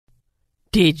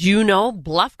Did you know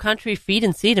Bluff Country Feed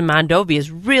and Seed in Mondovi is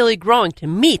really growing to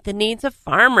meet the needs of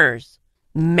farmers?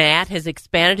 Matt has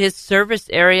expanded his service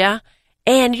area,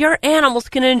 and your animals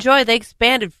can enjoy the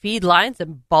expanded feed lines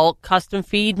and bulk custom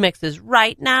feed mixes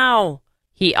right now.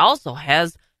 He also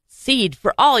has seed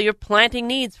for all your planting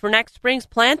needs for next spring's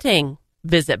planting.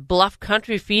 Visit Bluff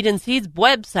Country Feed and Seed's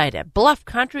website at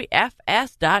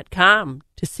bluffcountryfs.com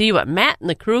to see what Matt and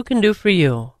the crew can do for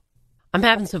you. I'm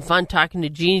having some fun talking to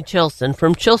Jeannie Chilson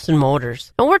from Chilson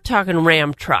Motors, and we're talking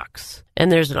Ram trucks. And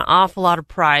there's an awful lot of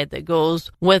pride that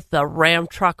goes with the Ram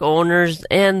truck owners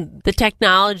and the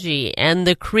technology and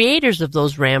the creators of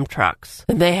those Ram trucks.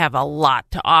 And they have a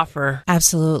lot to offer.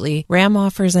 Absolutely. Ram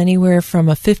offers anywhere from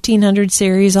a 1500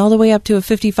 series all the way up to a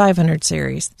 5500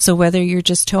 series. So whether you're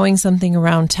just towing something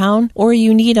around town or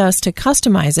you need us to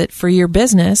customize it for your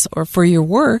business or for your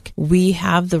work, we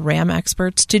have the Ram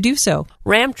experts to do so.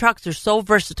 Ram trucks are so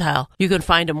versatile. You can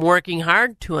find them working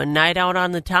hard to a night out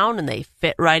on the town, and they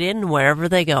fit right in wherever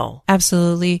they go.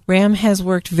 Absolutely. Ram has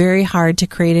worked very hard to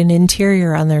create an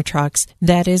interior on their trucks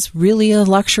that is really a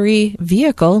luxury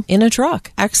vehicle in a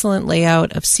truck. Excellent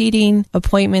layout of seating,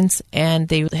 appointments, and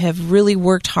they have really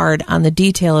worked hard on the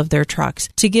detail of their trucks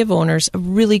to give owners a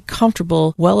really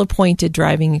comfortable, well-appointed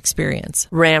driving experience.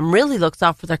 Ram really looks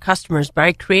out for their customers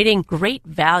by creating great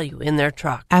value in their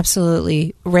truck.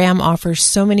 Absolutely. Ram offers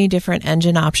so many different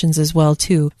engine options as well,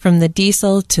 too, from the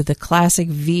diesel to the classic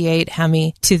V8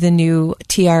 Hemi to the new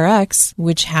TRX,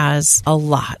 which has a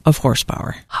lot of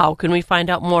horsepower. How can we find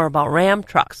out more about Ram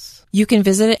trucks? You can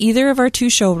visit either of our two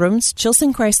showrooms,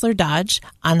 Chilson Chrysler Dodge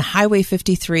on Highway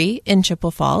 53 in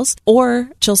Chippewa Falls, or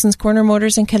Chilson's Corner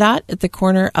Motors in Cadott at the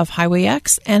corner of Highway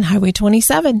X and Highway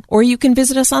 27. Or you can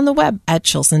visit us on the web at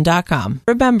chilson.com.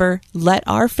 Remember, let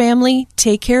our family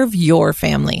take care of your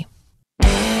family.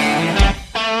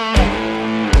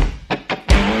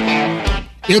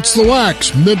 It's the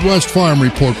Wax Midwest Farm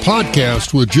Report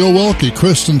podcast with Joe Welke,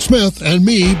 Kristen Smith, and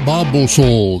me, Bob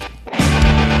Bosold.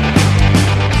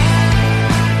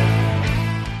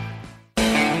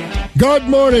 Good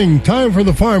morning. Time for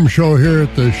the farm show here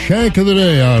at the Shank of the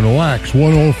Day on Wax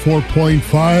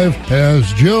 104.5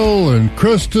 as Jill and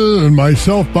Krista and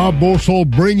myself, Bob Bosold,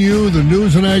 bring you the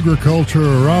news and agriculture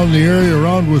around the area,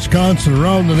 around Wisconsin,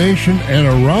 around the nation, and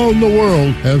around the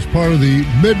world as part of the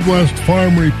Midwest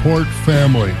Farm Report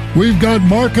family. We've got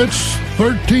markets,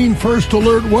 13 first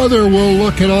alert weather. We'll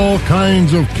look at all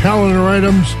kinds of calendar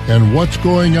items and what's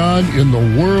going on in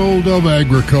the world of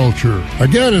agriculture.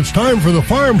 Again, it's time for the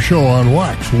farm show on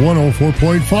Wax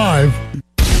 104.5.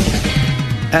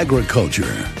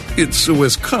 Agriculture. It's a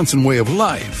Wisconsin way of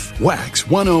life. Wax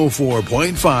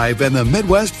 104.5 and the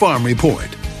Midwest Farm Report.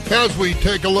 As we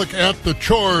take a look at the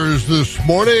chores this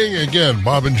morning, again,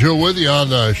 Bob and Jill with you on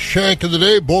the Shank of the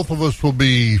Day. Both of us will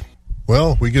be,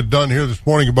 well, we get done here this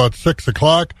morning about 6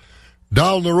 o'clock.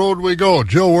 Down the road we go.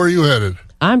 Jill, where are you headed?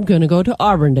 I'm going to go to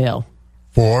Auburndale.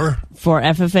 For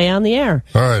FFA on the Air.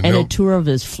 All right. And a tour of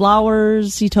his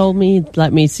flowers, he told me.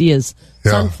 Let me see his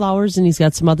sunflowers, and he's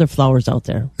got some other flowers out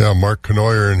there. Yeah, Mark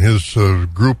Knoyer and his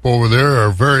group over there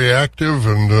are very active,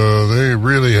 and they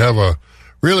really have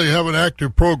an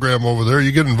active program over there.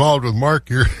 You get involved with Mark,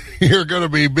 you're going to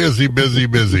be busy,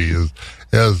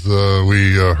 as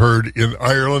we heard in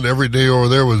Ireland. Every day over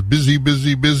there was busy.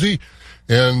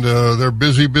 And they're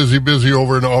busy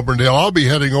over in Auburndale. I'll be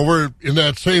heading over in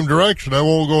that same direction. I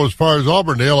won't go as far as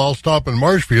Auburndale. I'll stop in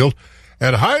Marshfield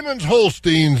at Hyman's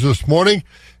Holsteins this morning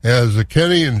as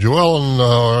Kenny and Joellen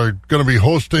are going to be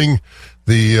hosting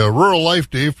the Rural Life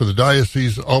Day for the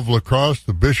Diocese of La Crosse.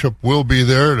 The bishop will be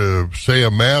there to say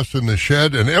a mass in the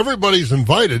shed, and everybody's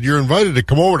invited. You're invited to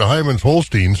come over to Hyman's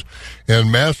Holsteins,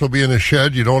 and mass will be in a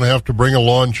shed. You don't have to bring a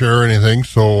lawn chair or anything,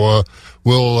 so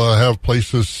we'll have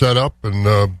places set up,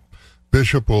 and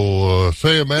bishop will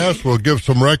say a mass. We'll give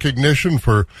some recognition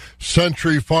for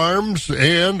Century Farms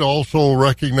and also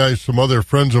recognize some other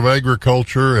friends of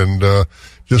agriculture, and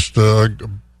just a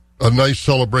nice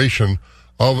celebration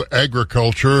of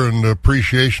agriculture and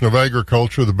appreciation of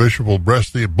agriculture. The bishop will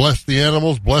bless the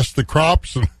animals, bless the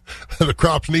crops, and the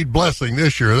crops need blessing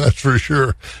this year, that's for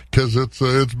sure, because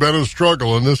it's been a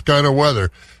struggle in this kind of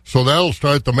weather. So that'll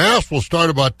start. The mass will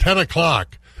start about 10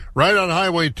 o'clock, right on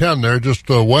Highway 10 there, just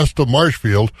west of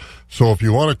Marshfield. So if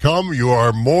you want to come, you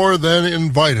are more than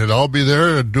invited. I'll be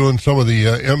there doing some of the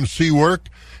MC work,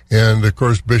 and of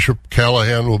course Bishop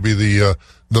Callahan will be the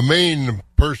main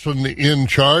person in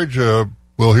charge.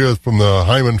 We'll hear from the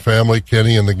Hyman family,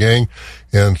 Kenny and the gang,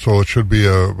 and so it should be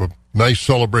a nice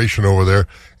celebration over there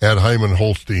at Hyman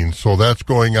Holstein. So that's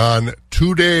going on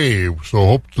today. So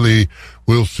hopefully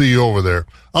we'll see you over there.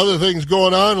 Other things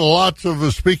going on, lots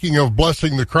of, speaking of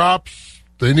blessing the crops,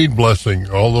 they need blessing,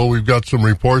 although we've got some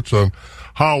reports on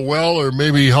how well or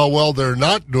maybe how well they're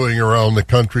not doing around the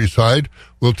countryside.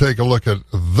 We'll take a look at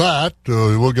that.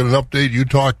 We'll get an update. You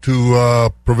talked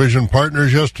to ProVision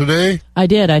Partners yesterday? I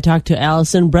did. I talked to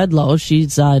Allison Bredlow.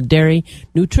 She's a dairy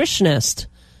nutritionist.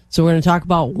 So we're going to talk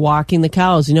about walking the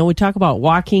cows. You know, we talk about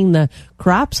walking the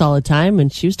crops all the time,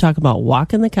 and she was talking about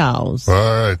walking the cows. All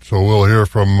right. So we'll hear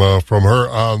from her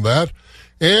on that.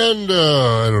 And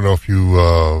I don't know if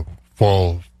you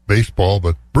follow baseball,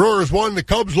 but Brewers won, the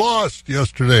Cubs lost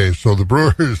yesterday. So the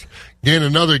Brewers gain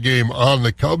another game on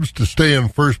the Cubs to stay in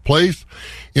first place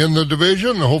in the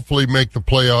division, hopefully make the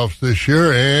playoffs this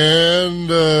year. And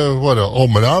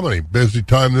Menominee, busy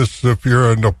time this if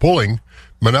you're into pulling.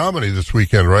 Menominee this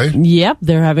weekend, right? Yep,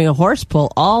 they're having a horse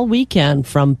pull all weekend,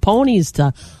 from ponies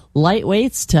to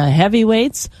lightweights to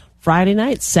heavyweights, Friday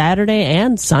night, Saturday,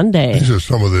 and Sunday. These are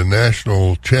some of the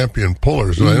national champion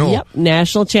pullers. And I know, yep,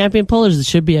 national champion pullers. It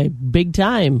should be a big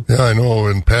time. Yeah, I know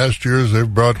in past years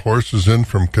they've brought horses in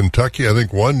from Kentucky. I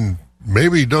think one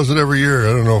maybe does it every year.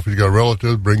 I don't know if he's got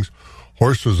relatives, brings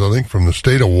horses, I think, from the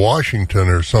state of Washington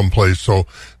or someplace. So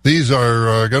these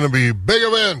are going to be big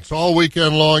events all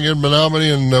weekend long in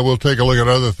Menominee, and we'll take a look at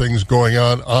other things going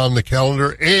on the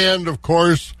calendar. And, of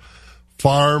course,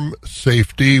 farm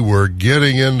safety. We're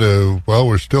getting into,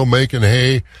 we're still making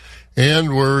hay,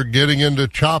 and we're getting into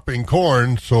chopping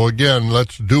corn. So, again,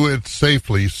 let's do it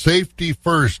safely. Safety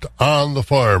first on the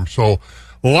farm. So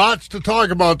lots to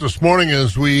talk about this morning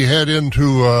as we head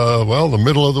into, the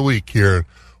middle of the week here.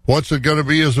 What's it going to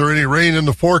be? Is there any rain in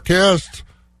the forecast?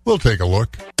 We'll take a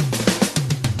look.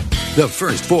 The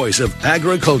first voice of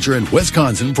agriculture in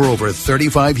Wisconsin for over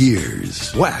 35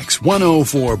 years. Wax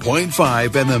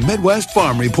 104.5 and the Midwest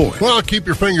Farm Report. Well, keep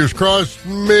your fingers crossed.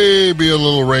 Maybe a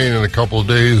little rain in a couple of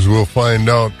days. We'll find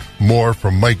out more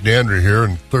from Mike Dandry here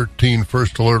in 13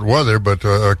 First Alert Weather. But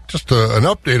just an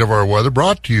update of our weather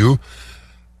brought to you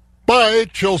by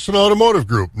Chilson Automotive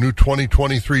Group. New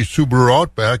 2023 Subaru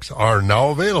Outbacks are now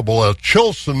available at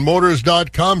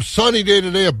ChilsonMotors.com. Sunny day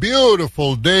today, a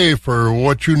beautiful day for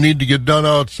what you need to get done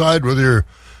outside, whether you're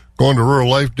going to Rural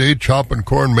Life Day, chopping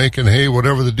corn, making hay,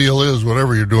 whatever the deal is,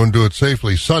 whatever you're doing, do it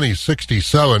safely. Sunny,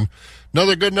 67.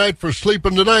 Another good night for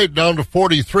sleeping tonight, down to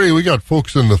 43. We got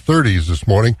folks in the 30s this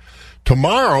morning.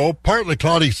 Tomorrow, partly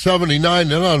cloudy, 79.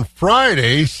 Then on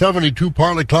Friday, 72,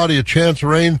 partly cloudy, a chance of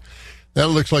rain. That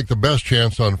looks like the best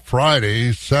chance on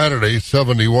Friday. Saturday,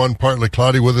 71, partly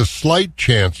cloudy with a slight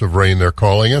chance of rain, they're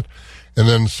calling it. And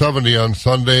then 70 on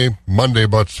Sunday. Monday,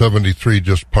 about 73,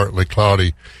 just partly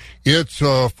cloudy. It's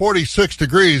 46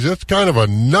 degrees. It's kind of a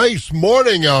nice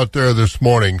morning out there this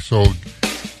morning. So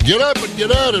get up and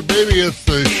get at it, baby. It's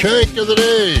the shank of the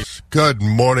day. Good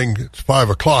morning. It's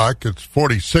 5 o'clock. It's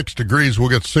 46 degrees. We'll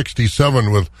get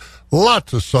 67 with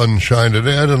lots of sunshine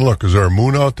today. I didn't look. Is there a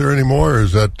moon out there anymore, or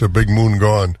is that big moon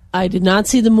gone? I did not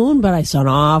see the moon, but I saw an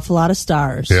awful lot of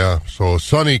stars. Yeah, so a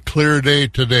sunny, clear day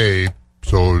today.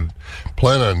 So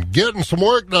plan on getting some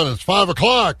work done. It's 5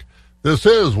 o'clock. This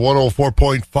is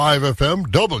 104.5 FM,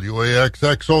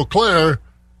 WAXX Eau Claire,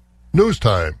 News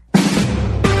Time.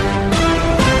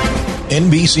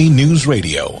 NBC News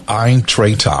Radio, I'm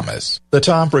Trey Thomas. The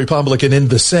top Republican in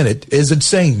the Senate isn't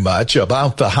saying much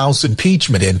about the House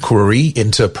impeachment inquiry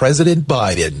into President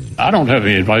Biden. I don't have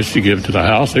any advice to give to the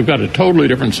House. They've got a totally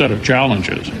different set of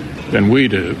challenges than we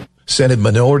do. Senate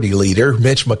Minority Leader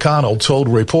Mitch McConnell told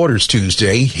reporters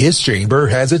Tuesday his chamber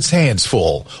has its hands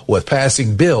full with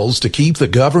passing bills to keep the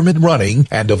government running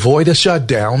and avoid a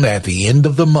shutdown at the end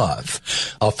of the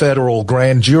month. A federal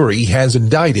grand jury has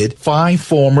indicted 5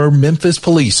 former Memphis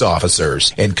police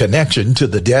officers in connection to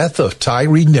the death of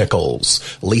Tyree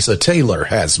Nichols. Lisa Taylor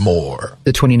has more.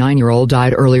 The 29-year-old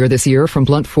died earlier this year from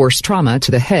blunt force trauma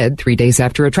to the head 3 days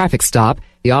after a traffic stop.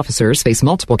 The officers face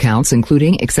multiple counts,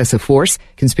 including excessive force,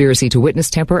 conspiracy to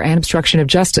witness tamper, and obstruction of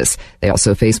justice. They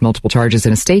also face multiple charges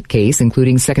in a state case,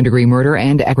 including second-degree murder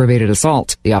and aggravated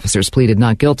assault. The officers pleaded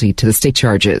not guilty to the state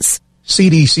charges.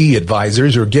 CDC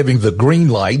advisors are giving the green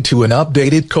light to an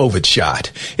updated COVID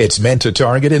shot. It's meant to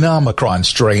target an Omicron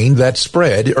strain that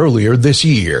spread earlier this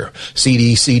year.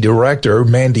 CDC Director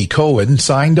Mandy Cohen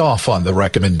signed off on the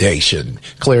recommendation,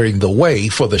 clearing the way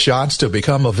for the shots to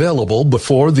become available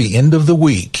before the end of the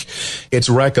week. It's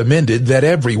recommended that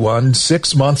everyone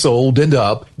 6 months old and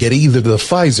up get either the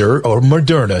Pfizer or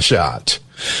Moderna shot.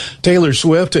 Taylor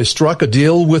Swift has struck a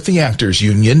deal with the Actors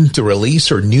Union to release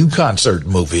her new concert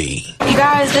movie. You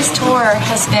guys, this tour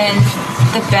has been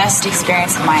the best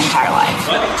experience of my entire life.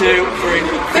 1, 2,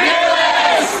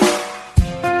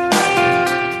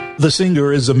 3. The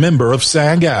singer is a member of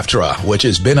SAG-AFTRA, which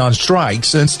has been on strike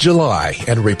since July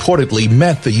and reportedly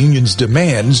met the union's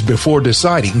demands before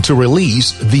deciding to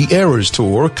release the Eras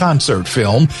Tour concert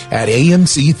film at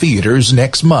AMC theaters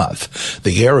next month.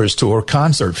 The Eras Tour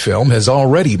concert film has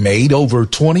already made over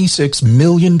 $26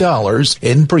 million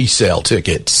in pre-sale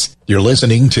tickets. You're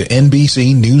listening to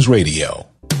NBC News Radio.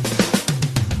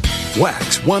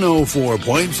 Wax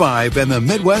 104.5 and the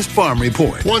Midwest Farm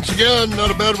Report. Once again,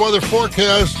 not a bad weather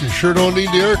forecast. You sure don't need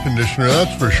the air conditioner,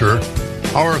 that's for sure.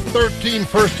 Our 13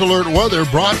 First Alert weather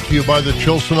brought to you by the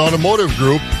Chilson Automotive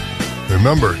Group.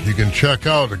 Remember, you can check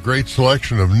out a great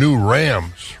selection of new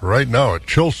Rams right now at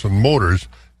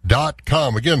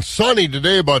ChilsonMotors.com. Again, sunny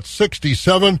today, about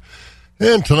 67.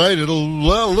 And tonight, a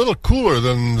little cooler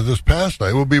than this past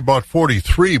night. It will be about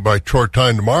 43 by short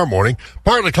time tomorrow morning.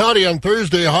 Partly cloudy on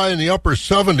Thursday, high in the upper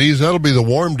 70s. That'll be the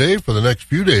warm day for the next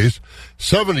few days.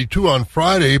 72 on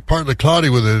Friday, partly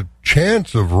cloudy with a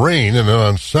chance of rain. And then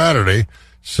on Saturday,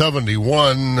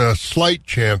 71, a slight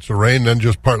chance of rain. Then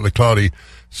just partly cloudy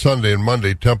Sunday and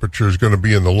Monday. Temperature is going to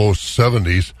be in the low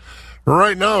 70s.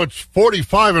 Right now, it's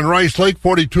 45 in Rice Lake,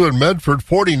 42 in Medford,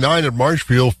 49 at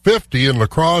Marshfield, 50 in La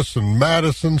Crosse and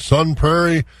Madison, Sun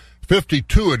Prairie,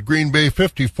 52 at Green Bay,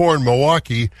 54 in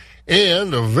Milwaukee,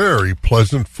 and a very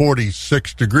pleasant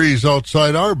 46 degrees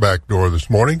outside our back door this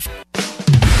morning.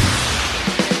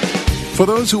 For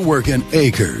those who work in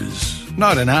acres,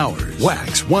 not in hours,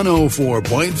 Wax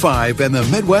 104.5 and the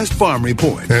Midwest Farm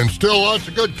Report. And still lots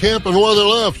of good camping weather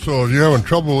left, so if you're having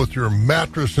trouble with your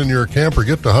mattress in your camper,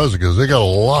 get to Huzikas. They got a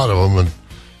lot of them, and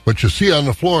what you see on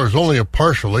the floor is only a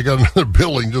partial. They got another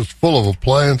building just full of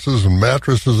appliances and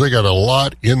mattresses. They got a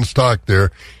lot in stock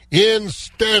there in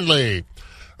Stanley.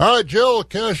 All right, Jill,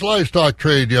 cash livestock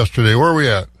trade yesterday. Where are we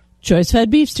at? Choice fed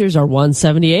beef steers are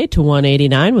 178 to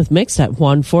 189 with mixed at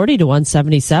 140 to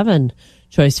 177.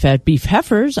 Choice fed beef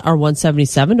heifers are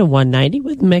 177 to 190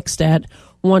 with mixed at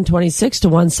 126 to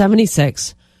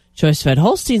 176. Choice fed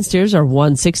Holstein steers are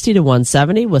 160 to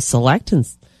 170 with select and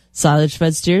silage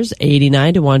fed steers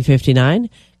 89 to 159.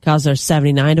 Cows are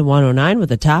 79 to 109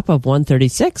 with a top of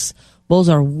 136. Bulls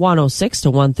are 106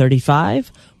 to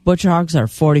 135. Butcher hogs are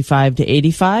 45 to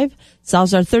 85.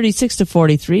 Sows are 36 to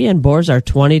 43 and boars are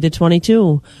 20 to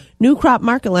 22. New crop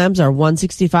market lambs are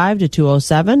 165 to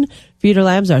 207. Feeder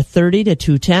lambs are 30 to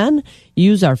 210.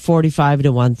 Ewes are 45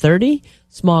 to 130.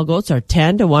 Small goats are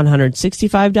 10 to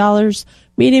 $165.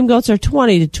 Medium goats are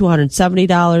 20 to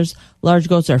 $270. Large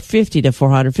goats are 50 to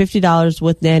 $450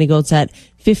 with nanny goats at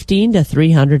 $15 to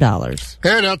 $300.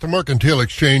 And at the Mercantile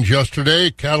Exchange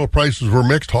yesterday, cattle prices were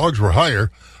mixed. Hogs were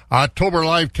higher. October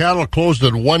live cattle closed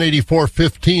at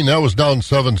 $184.15. That was down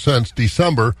 7 cents.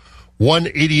 December,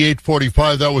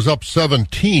 $188.45. That was up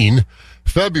 17.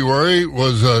 February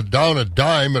was down a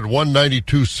dime at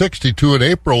 $192.62. In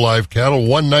April, live cattle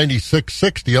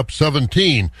 $196.60, up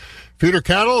 17. Feeder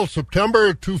cattle,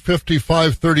 September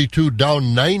 $255.32,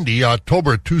 down 90.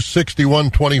 October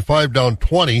 $261.25, down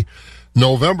 20.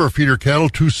 November feeder cattle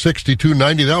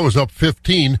 $262.90. That was up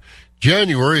 15.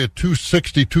 January at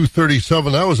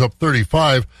 $262.37. That was up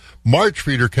 35. March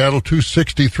feeder cattle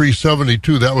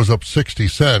 $263.72. That was up 60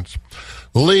 cents.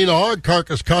 Lean hog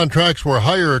carcass contracts were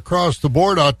higher across the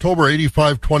board. October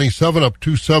 $85.27, up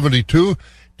 $272.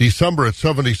 December at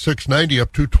 $76.90,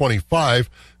 up $225.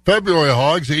 February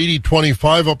hogs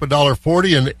 $80.25, up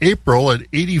 $1.40, and April at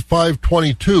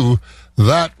 $85.22.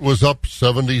 That was up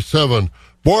 77.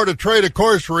 Board of Trade, of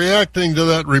course, reacting to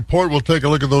that report. We'll take a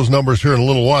look at those numbers here in a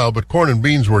little while, but corn and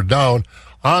beans were down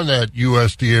on that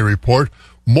USDA report.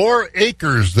 More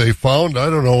acres they found.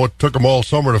 I don't know what took them all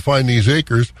summer to find these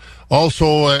acres.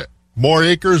 Also, more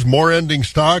acres, more ending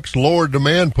stocks, lower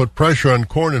demand put pressure on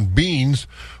corn and beans.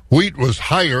 Wheat was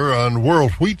higher on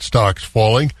world wheat stocks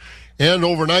falling. And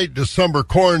overnight, December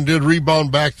corn did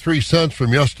rebound back 3 cents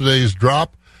from yesterday's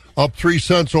drop, up 3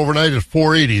 cents overnight at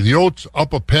 $4.80. The oats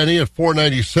up a penny at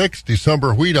 $4.96.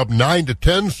 December wheat up 9 to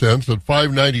 10 cents at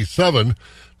 $5.97.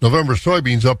 November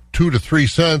soybeans up 2 to 3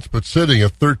 cents, but sitting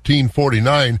at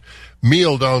 $13.49.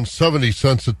 Meal down 70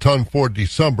 cents a ton for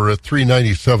December at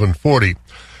 $3.97.40.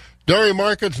 Dairy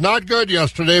markets not good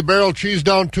yesterday. Barrel cheese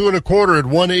down 2 1/4 at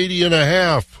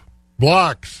 $1.80.5.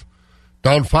 Blocks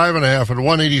down 5 1/2 at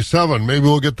 $1.87. Maybe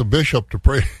we'll get the bishop to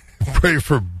pray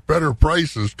for better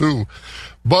prices too.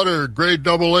 Butter grade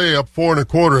AA up 4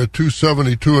 1/4 at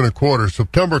 $2.72 1/4.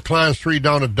 September class 3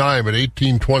 down a dime at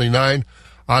 $18.29.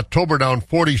 October down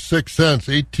 46 cents,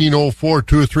 $18.04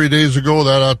 2 or 3 days ago.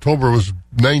 That October was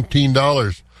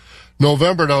 $19.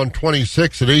 November down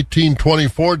 26 at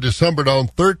 18.24. December down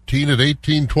 13 at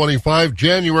 18.25.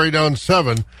 January down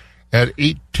 7 at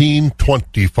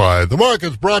 18.25. The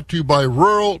market's brought to you by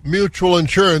Rural Mutual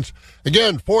Insurance.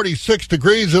 Again, 46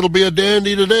 degrees. It'll be a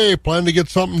dandy today. Plan to get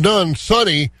something done.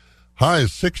 Sunny. High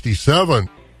is 67.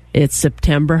 It's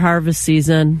September harvest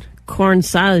season. Corn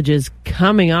silage is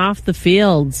coming off the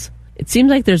fields. It seems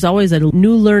like there's always a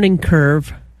new learning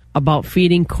curve about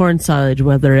feeding corn silage,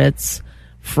 whether it's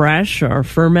fresh or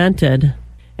fermented.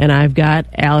 And I've got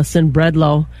Allison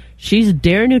Bredlow. She's a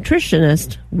dairy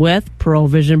nutritionist with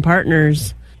ProVision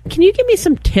Partners. Can you give me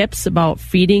some tips about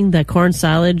feeding the corn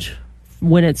silage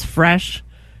when it's fresh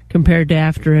compared to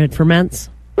after it ferments?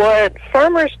 What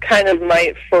farmers kind of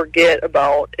might forget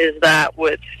about is that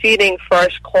with feeding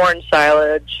fresh corn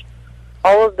silage,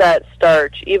 all of that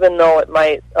starch, even though it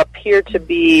might appear to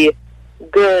be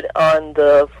good on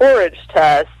the forage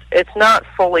test, it's not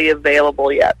fully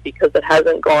available yet because it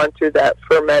hasn't gone through that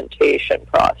fermentation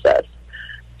process.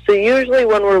 So usually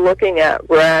when we're looking at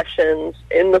rations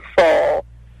in the fall,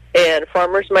 and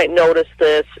farmers might notice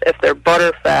this if their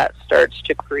butter fat starts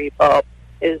to creep up,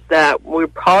 is that we're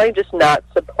probably just not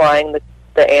supplying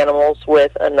the animals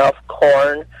with enough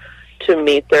corn to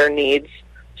meet their needs.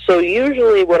 So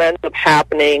usually what ends up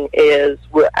happening is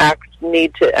we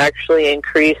need to actually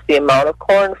increase the amount of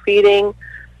corn feeding.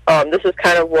 This is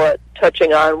kind of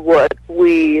touching on what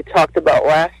we talked about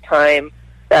last time.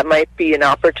 That might be an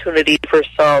opportunity for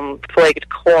some flaked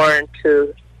corn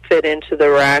to fit into the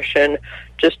ration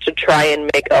just to try and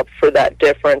make up for that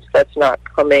difference that's not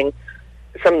coming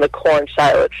from the corn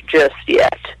silage just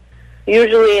yet.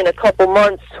 Usually in a couple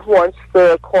months, once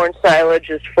the corn silage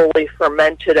is fully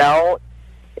fermented out,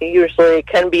 it usually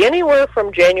can be anywhere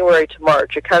from January to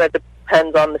March. It kind of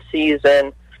depends on the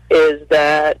season, is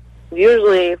that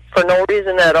usually for no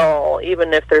reason at all,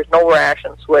 even if there's no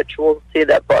ration switch, we'll see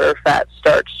that butter fat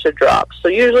starts to drop. So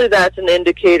usually that's an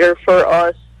indicator for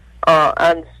us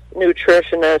on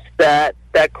nutritionists that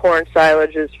corn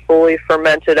silage is fully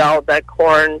fermented out, that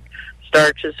corn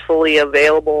starch is fully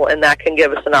available, and that can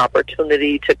give us an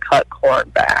opportunity to cut corn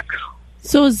back.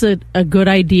 So is it a good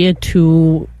idea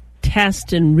to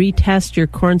test and retest your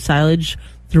corn silage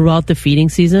throughout the feeding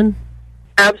season?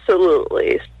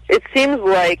 Absolutely. It seems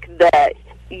like that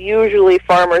usually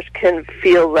farmers can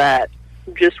feel that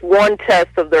just one test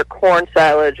of their corn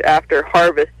silage after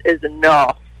harvest is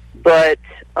enough. But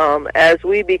as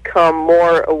we become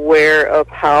more aware of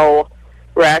how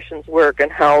rations work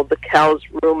and how the cow's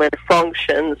rumen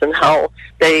functions and how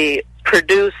they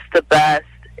produce the best,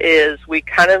 is we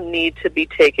kind of need to be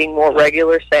taking more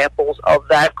regular samples of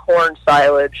that corn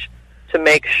silage to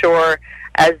make sure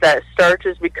as that starch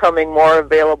is becoming more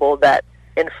available that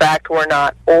in fact we're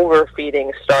not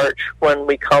overfeeding starch when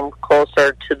we come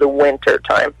closer to the winter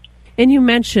time. And you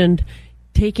mentioned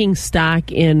taking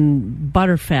stock in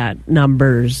butterfat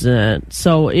numbers.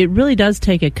 So it really does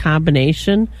take a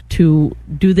combination to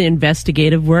do the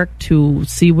investigative work to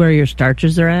see where your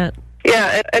starches are at.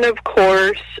 Yeah, and of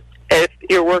course, if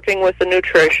you're working with a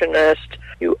nutritionist,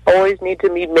 you always need to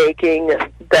be making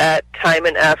that time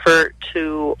and effort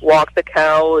to walk the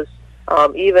cows,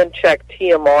 even check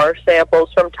TMR samples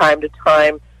from time to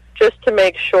time, just to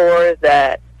make sure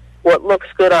that what looks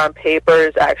good on paper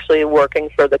is actually working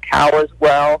for the cow as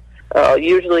well.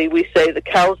 Usually we say the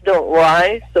cows don't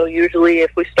lie, so usually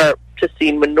if we start to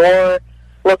see manure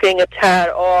looking a tad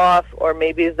off, or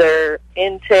maybe their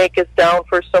intake is down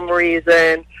for some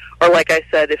reason, or like I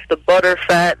said, if the butter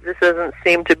fat just doesn't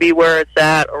seem to be where it's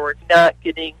at, or we're not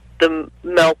getting the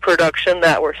milk production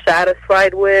that we're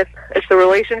satisfied with, it's a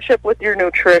relationship with your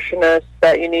nutritionist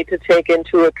that you need to take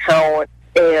into account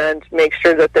and make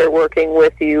sure that they're working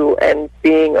with you and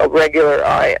being a regular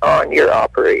eye on your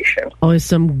operation. Always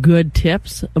some good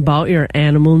tips about your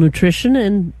animal nutrition,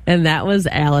 and that was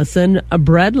Allison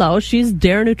Bredlow. She's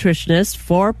dairy nutritionist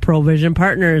for ProVision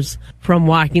Partners. From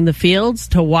walking the fields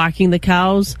to walking the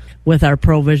cows with our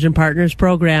ProVision Partners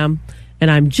program. And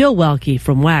I'm Jill Welke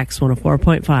from Wax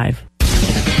 104.5.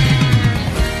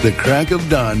 The crack of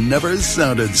dawn never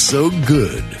sounded so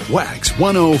good. Wax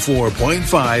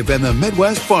 104.5 and the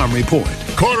Midwest Farm Report.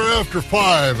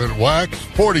 5:15 at Wax,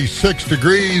 46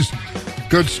 degrees.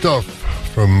 Good stuff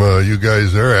from you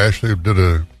guys there. Ashley did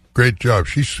a great job.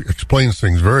 She explains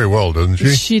things very well, doesn't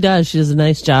she? She does. She does a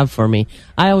nice job for me.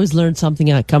 I always learn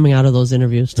something coming out of those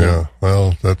interviews, too. Yeah,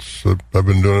 well, that's I've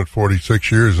been doing it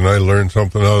 46 years, and I learned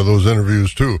something out of those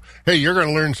interviews, too. Hey, you're going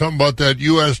to learn something about that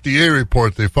USDA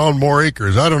report. They found more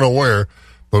acres. I don't know where,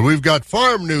 but we've got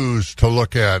farm news to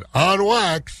look at on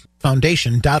Wax.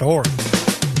 Foundation.org.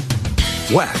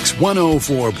 Wax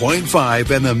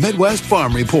 104.5 and the Midwest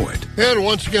Farm Report. And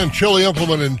once again, Chili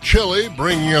Implement in Chile,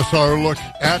 bringing us our look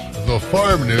at the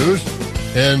farm news.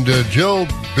 And Jill,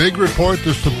 big report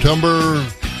this September,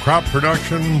 crop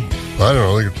production. I don't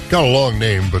know, it's got a long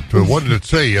name, but what did it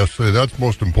say yesterday? That's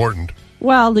most important.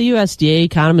 Well, the USDA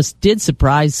economists did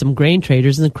surprise some grain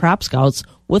traders and the crop scouts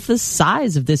with the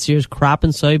size of this year's crop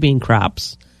and soybean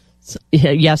crops. So,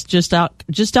 yes, just out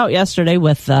yesterday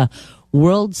with the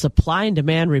World Supply and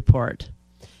Demand Report.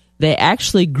 They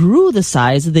actually grew the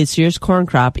size of this year's corn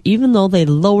crop, even though they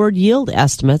lowered yield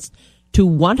estimates to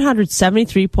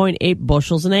 173.8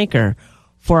 bushels an acre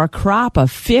for a crop of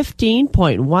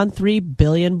 15.13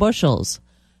 billion bushels.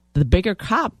 The bigger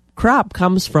crop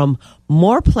comes from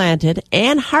more planted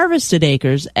and harvested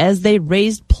acres as they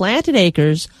raised planted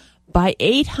acres by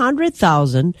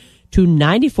 800,000 to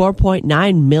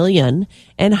 94.9 million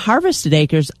and harvested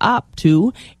acres up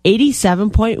to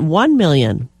 87.1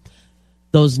 million.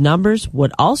 Those numbers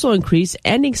would also increase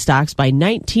ending stocks by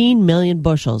 19 million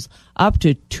bushels, up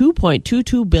to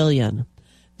 2.22 billion.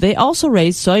 They also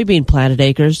raised soybean planted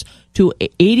acres to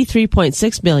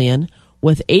 83.6 million,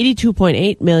 with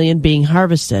 82.8 million being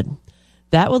harvested.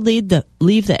 That would leave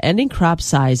the ending crop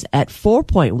size at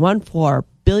 4.14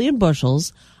 billion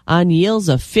bushels on yields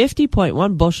of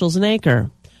 50.1 bushels an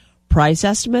acre. Price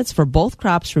estimates for both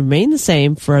crops remain the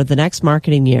same for the next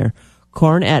marketing year.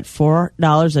 Corn at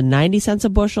 $4.90 a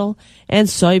bushel and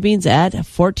soybeans at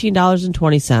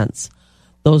 $14.20.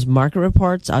 Those market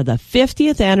reports are the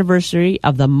 50th anniversary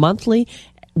of the monthly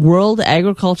World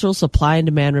Agricultural Supply and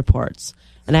Demand Reports.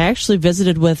 And I actually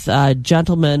visited with a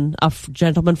gentleman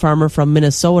farmer from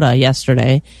Minnesota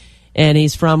yesterday, and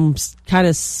he's from kind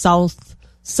of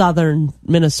southern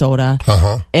Minnesota,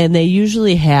 and they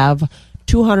usually have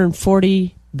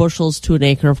 240 bushels to an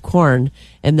acre of corn,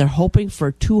 and they're hoping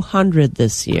for 200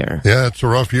 this year. Yeah, it's a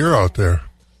rough year out there.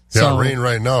 Yeah, rain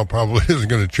right now probably isn't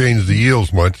going to change the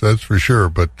yields much, that's for sure,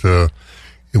 but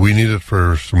we need it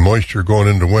for some moisture going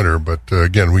into winter. But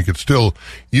again, we could still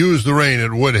use the rain.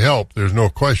 It would help. There's no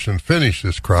question finish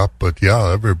this crop. But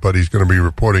yeah, everybody's going to be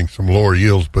reporting some lower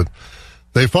yields. But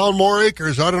they found more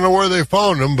acres. I don't know where they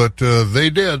found them, but they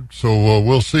did. So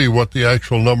we'll see what the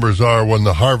actual numbers are when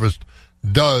the harvest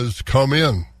does come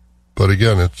in. But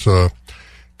again, it's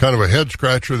kind of a head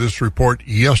scratcher, this report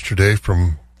yesterday,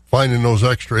 from finding those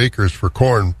extra acres for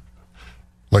corn.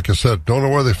 Like I said, don't know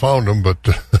where they found them, but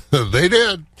they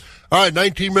did. All right,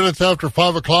 19 minutes after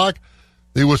 5 o'clock,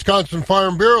 the Wisconsin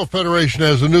Farm Bureau Federation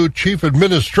has a new chief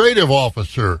administrative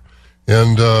officer.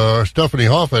 And Stephanie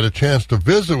Hoff had a chance to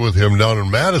visit with him down in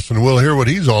Madison. We'll hear what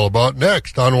he's all about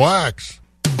next on Wax.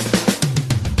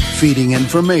 Feeding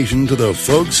information to the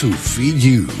folks who feed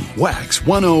you. Wax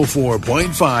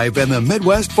 104.5 and the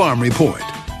Midwest Farm Report.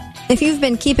 If you've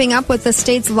been keeping up with the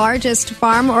state's largest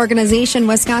farm organization,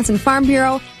 Wisconsin Farm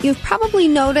Bureau, you've probably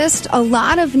noticed a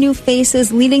lot of new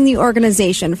faces leading the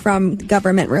organization, from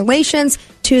government relations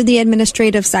to the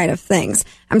administrative side of things.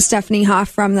 I'm Stephanie Hoff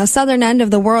from the southern end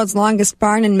of the world's longest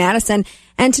barn in Madison,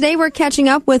 and today we're catching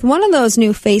up with one of those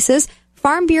new faces,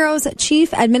 Farm Bureau's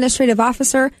Chief Administrative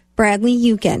Officer, Bradley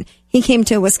Yukin. He came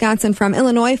to Wisconsin from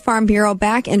Illinois Farm Bureau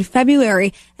back in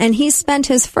February, and he spent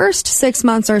his first 6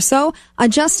 months or so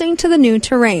adjusting to the new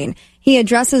terrain. He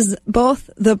addresses both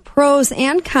the pros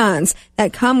and cons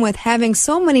that come with having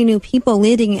so many new people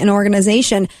leading an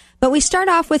organization. But we start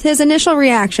off with his initial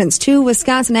reactions to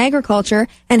Wisconsin agriculture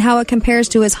and how it compares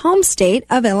to his home state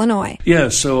of Illinois. Yeah,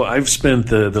 so I've spent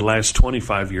the last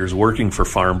 25 years working for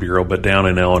Farm Bureau, but down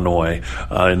in Illinois,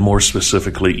 and more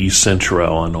specifically East Central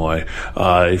Illinois.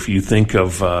 If you think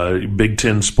of Big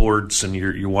Ten sports and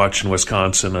you're watching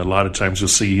Wisconsin, a lot of times you'll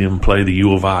see him play the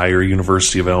U of I or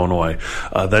University of Illinois.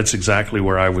 That's exactly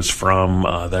where I was from.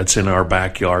 That's in our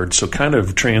backyard. So kind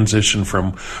of transition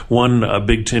from one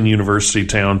Big Ten university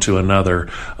town to another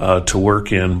to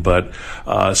work in. But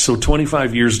so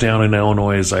 25 years down in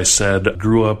Illinois, as I said,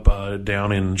 grew up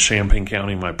down in Champaign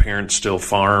County. My parents still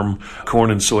farm,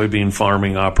 corn and soybean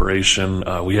farming operation.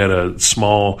 We had a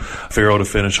small farrow to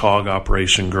finish hog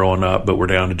operation growing up, but we're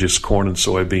down to just corn and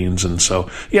soybeans. And so,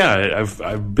 yeah,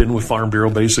 I've been with Farm Bureau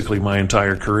basically my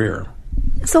entire career.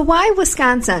 So why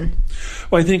Wisconsin?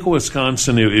 Well, I think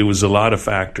Wisconsin, it was a lot of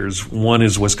factors. One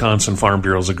is Wisconsin Farm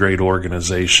Bureau is a great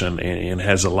organization and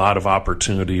has a lot of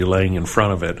opportunity laying in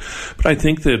front of it. But I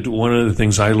think that one of the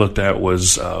things I looked at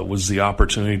was the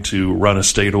opportunity to run a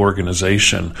state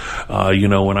organization.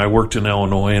 When I worked in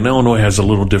Illinois, and Illinois has a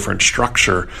little different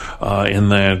structure in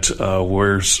that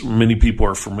where many people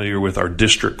are familiar with our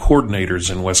district coordinators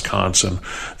in Wisconsin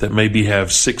that maybe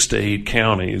have 6 to 8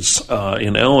 counties.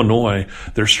 In Illinois,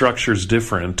 their structure is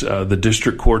different. the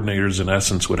district coordinators, in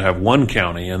essence, would have one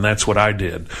county, and that's what I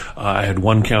did. I had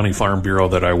one county farm bureau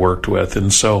that I worked with.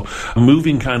 And so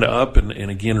moving kind of up and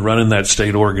again, running that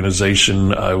state organization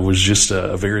was just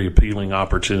a very appealing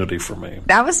opportunity for me.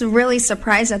 I was really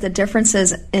surprised at the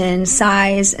differences in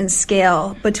size and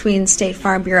scale between state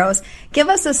farm bureaus. Give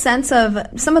us a sense of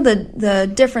some of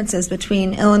the differences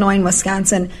between Illinois and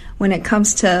Wisconsin when it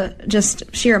comes to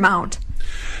just sheer amount.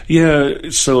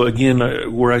 Yeah, so again,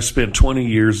 where I spent 20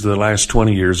 years, the last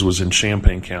 20 years was in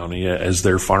Champaign County as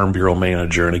their Farm Bureau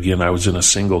manager. And again, I was in a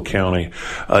single county.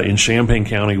 In Champaign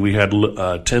County, we had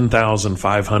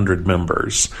 10,500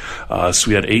 members. So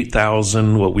we had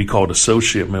 8,000 what we called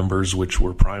associate members, which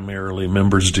were primarily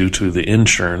members due to the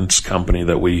insurance company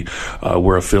that we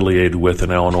were affiliated with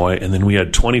in Illinois. And then we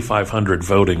had 2,500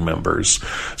 voting members.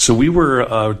 So we were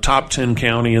a top 10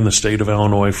 county in the state of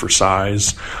Illinois for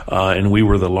size, and we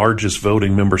were the largest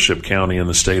voting membership county in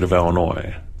the state of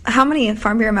Illinois. How many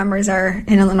Farm Bureau members are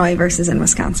in Illinois versus in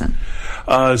Wisconsin?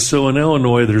 So in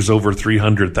Illinois, there's over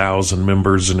 300,000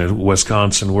 members, and in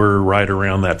Wisconsin, we're right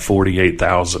around that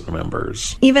 48,000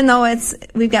 members. Even though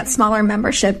we've got smaller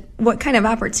membership, what kind of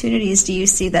opportunities do you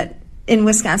see that in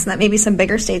Wisconsin that maybe some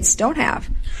bigger states don't have?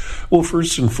 Well,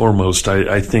 first and foremost,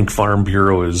 I think Farm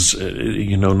Bureau is,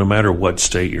 no matter what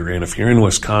state you're in, if you're in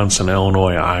Wisconsin,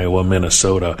 Illinois, Iowa,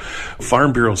 Minnesota,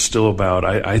 Farm Bureau is still about,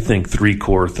 I think, three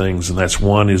core things. And that's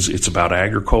one is it's about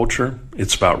agriculture.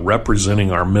 It's about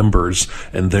representing our members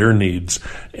and their needs.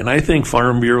 And I think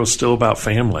Farm Bureau is still about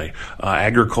family.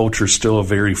 Agriculture is still a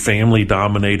very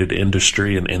family-dominated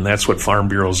industry, and that's what Farm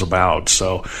Bureau is about.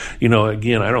 So,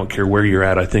 again, I don't care where you're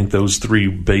at. I think those three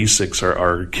basics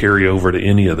are carry over to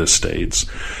any of the states.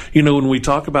 When we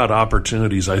talk about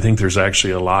opportunities, I think there's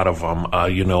actually a lot of them.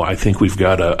 I think we've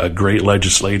got a great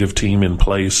legislative team in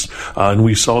place, and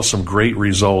we saw some great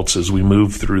results as we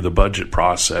moved through the budget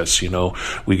process.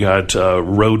 We got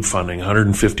road funding,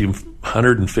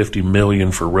 $150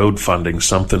 million for road funding,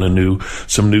 some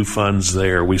new funds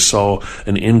there. We saw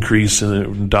an increase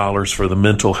in dollars for the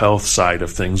mental health side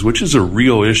of things, which is a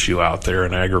real issue out there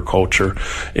in agriculture.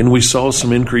 And we saw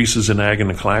some increases in ag in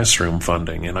the classroom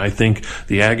funding. And I think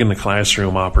the ag in the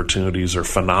classroom opportunities are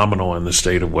phenomenal in the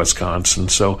state of Wisconsin.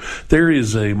 So there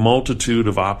is a multitude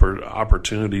of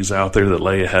opportunities out there that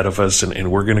lay ahead of us,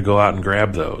 and we're going to go out and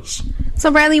grab those.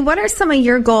 So Bradley, what are some of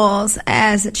your goals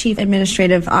as Chief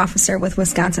Administrative Officer with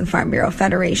Wisconsin Farm Bureau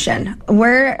Federation?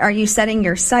 Where are you setting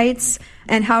your sights,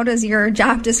 and how does your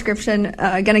job description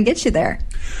going to get you there?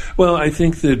 Well, I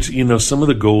think that, some of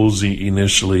the goals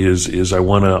initially is I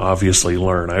want to obviously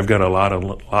learn. I've got a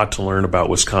lot to learn about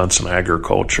Wisconsin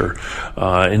agriculture.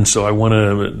 And so I want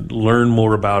to learn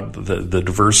more about the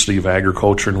diversity of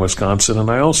agriculture in Wisconsin.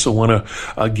 And I also want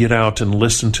to get out and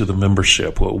listen to the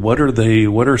membership. What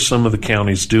are some of the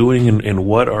counties doing, and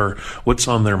what's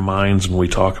on their minds when we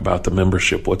talk about the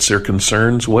membership? What's their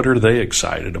concerns? What are they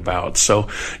excited about? So,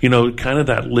 kind of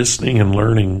that listening and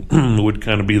learning would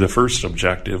kind of be the first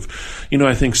objective.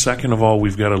 I think second of all,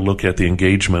 we've got to look at the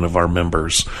engagement of our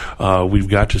members. We've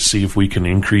got to see if we can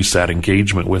increase that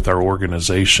engagement with our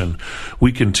organization.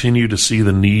 We continue to see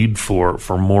the need for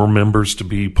more members to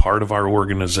be part of our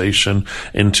organization,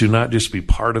 and to not just be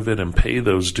part of it and pay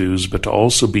those dues, but to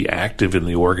also be active in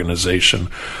the organization.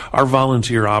 Our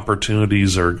volunteer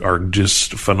opportunities are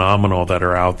just phenomenal that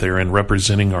are out there, and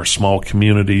representing our small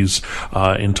communities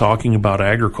and talking about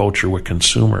agriculture with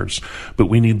consumers. But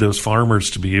we need those farmers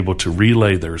to be able to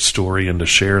relay their story and to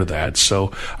share that.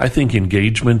 So I think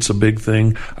engagement's a big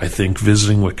thing. I think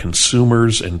visiting with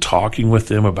consumers and talking with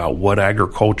them about what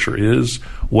agriculture is,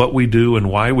 what we do, and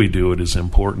why we do it is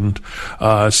important.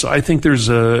 So I think there's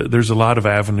a lot of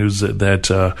avenues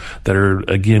that are,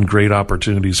 again, great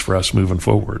opportunities for us moving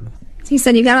forward. You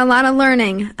said you've got a lot of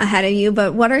learning ahead of you,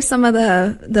 but what are some of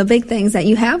the big things that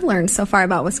you have learned so far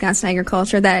about Wisconsin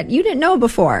agriculture that you didn't know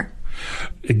before?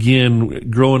 Again,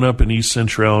 growing up in East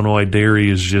Central Illinois, dairy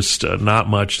is just not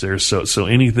much there. So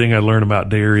anything I learn about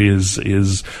dairy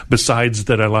is besides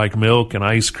that I like milk and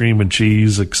ice cream and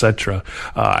cheese, etc.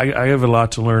 I have a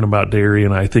lot to learn about dairy,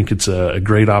 and I think it's a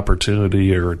great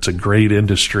opportunity, or it's a great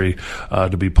industry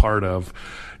to be part of.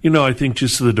 I think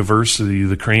just the diversity,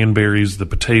 the cranberries, the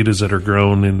potatoes that are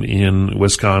grown in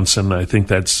Wisconsin, I think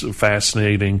that's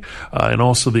fascinating. And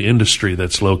also the industry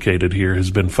that's located here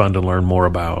has been fun to learn more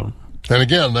about. And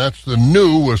again, that's the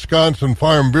new Wisconsin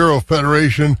Farm Bureau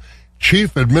Federation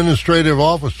Chief Administrative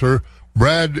Officer,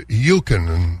 Brad Euchen.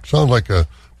 And sounds like a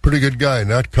pretty good guy,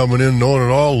 not coming in knowing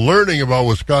it all, learning about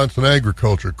Wisconsin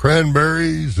agriculture,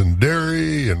 cranberries and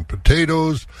dairy and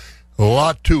potatoes. A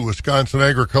lot to Wisconsin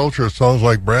agriculture. It sounds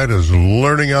like Brad is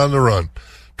learning on the run.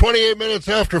 28 minutes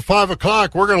after 5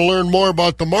 o'clock. We're going to learn more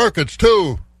about the markets,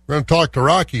 too. We're going to talk to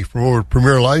Rocky from over at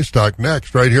Premier Livestock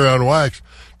next, right here on Wax.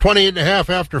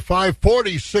 28.5 after 5,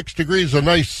 46 degrees, a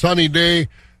nice sunny day.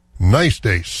 Nice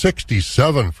day,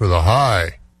 67 for the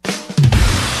high.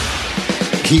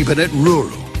 Keeping it rural.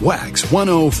 Wax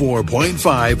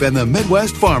 104.5 and the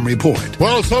Midwest Farm Report.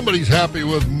 Well, somebody's happy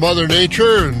with Mother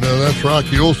Nature, and that's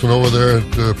Rocky Olson over there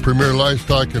at Premier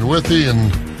Livestock in Withee.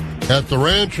 And at the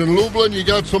ranch in Lublin, you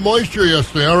got some moisture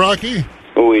yesterday, huh, Rocky?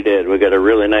 We did. We got a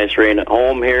really nice rain at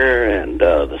home here, and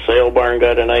the sale barn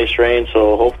got a nice rain,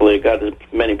 so hopefully it got as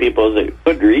many people as it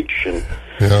could reach. And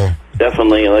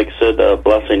definitely, like I said, a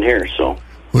blessing here. So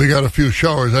we got a few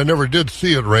showers. I never did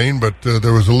see it rain, but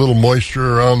there was a little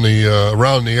moisture around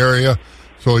the area.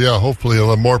 So yeah, hopefully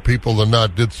more people than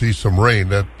not did see some rain.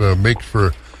 That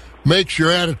makes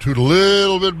your attitude a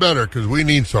little bit better, because we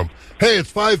need some. Hey,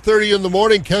 it's 5:30 in the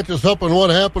morning. Catch us up on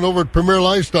what happened over at Premier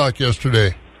Livestock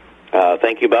yesterday.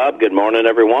 Thank you, Bob. Good morning,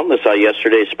 everyone. This is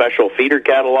yesterday's special feeder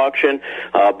cattle auction.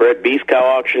 Bred beef cow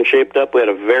auction shaped up. We had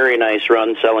a very nice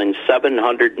run, selling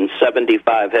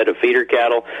 775 head of feeder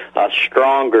cattle. A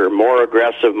stronger, more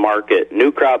aggressive market.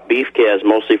 New crop beef calves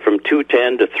mostly from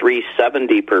 $210 to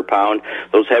 $370 per pound.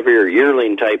 Those heavier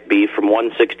yearling type beef from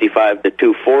 $165 to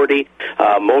 $240.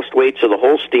 Most weights of the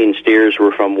Holstein steers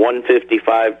were from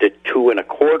 $155 to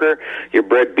 $225. Your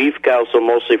bred beef cows so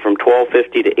mostly from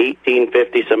 $1250 to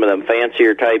 $1850. Some of them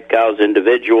fancier type cows,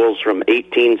 individuals from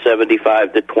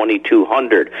 $1875 to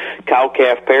 $2200.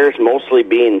 Cow-calf pairs mostly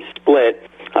being split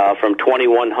from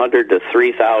 $2,100 to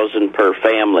 $3,000 per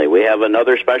family. We have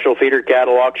another special feeder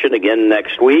cattle auction again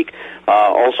next week.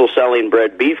 Also selling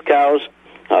bred beef cows.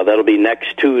 That'll be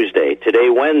next Tuesday. Today,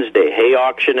 Wednesday, hay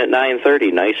auction at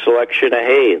 9:30. Nice selection of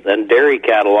hay. Then dairy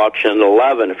cattle auction at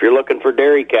 11. If you're looking for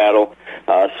dairy cattle,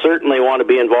 certainly want to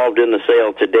be involved in the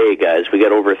sale today, guys. We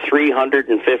got over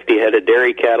 350 head of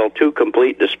dairy cattle, 2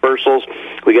 complete dispersals.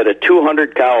 We got a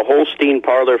 200-cow Holstein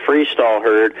parlor freestall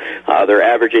herd. They're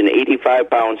averaging 85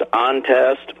 pounds on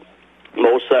test.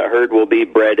 Most of that herd will be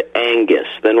bred Angus.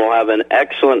 Then we'll have an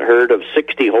excellent herd of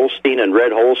 60 Holstein and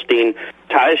red Holstein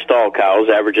tie stall cows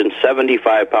averaging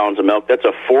 75 pounds of milk. That's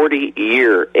a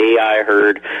 40-year AI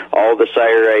herd. All the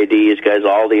sire IDs, guys,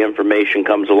 all the information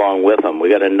comes along with them. We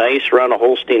got a nice run of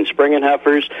Holstein springing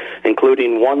heifers,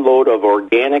 including 1 load of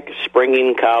organic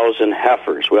springing cows and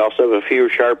heifers. We also have a few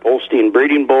sharp Holstein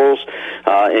breeding bulls,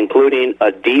 including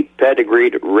a deep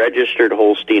pedigreed registered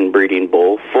Holstein breeding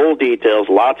bull. Full details,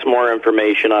 lots more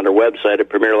information on our website at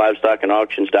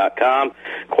premierlivestockandauctions.com.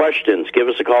 Questions, give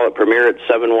us a call at Premier at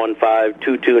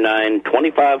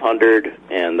 715-229-2500,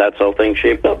 and that's how things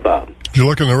shaped up, Bob. Did you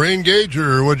look in the rain gauge,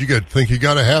 or what'd you get? Think you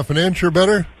got a half an inch or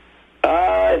better?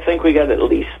 I think we got at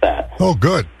least that. Oh,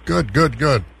 good. I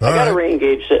got a rain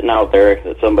gauge sitting out there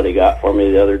that somebody got for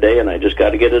me the other day, and I just got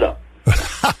to get it up.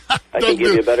 I can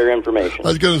give you better information. I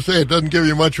was going to say, it doesn't give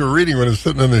you much of a reading when it's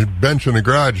sitting on the bench in the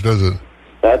garage, does it?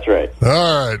 That's right.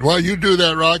 All right. Well, you do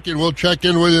that, Rocky, and we'll check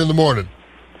in with you in the morning.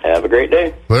 Have a great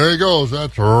day. There he goes.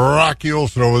 That's Rocky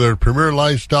Olson over there at Premier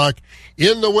Livestock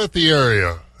in the Withee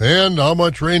area. And how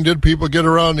much rain did people get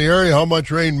around the area? How much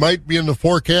rain might be in the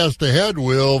forecast ahead?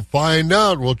 We'll find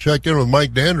out. We'll check in with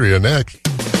Mike Dandria next.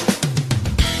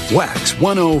 Wax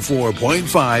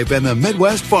 104.5 and the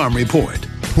Midwest Farm Report.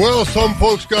 Well, some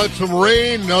folks got some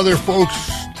rain, other folks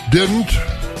didn't.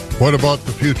 What about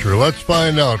the future? Let's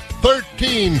find out.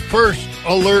 13 first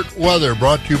alert weather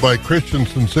brought to you by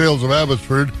Christensen Sales of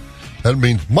Abbotsford. That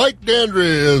means Mike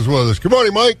Dandria is with us. Good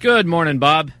morning, Mike. Good morning,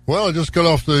 Bob. Well, I just got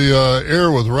off the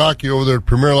air with Rocky over there at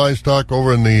Premier Livestock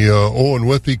over in the Owen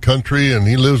Withee country, and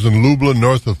he lives in Lublin,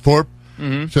 north of Thorpe.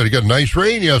 Mm-hmm. Said he got nice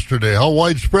rain yesterday. How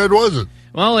widespread was it?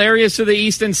 Well, areas to the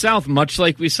east and south, much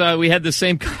like we had the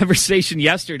same conversation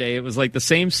yesterday. It was like the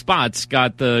same spots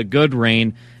got the good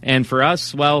rain. And for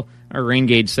us, well, our rain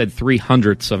gauge said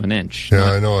 0.03 of an inch. Yeah,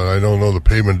 I know. And I don't know. The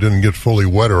pavement didn't get fully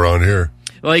wet around here.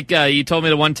 Like you told me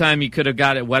the one time you could have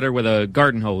got it wetter with a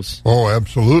garden hose. Oh,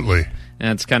 absolutely.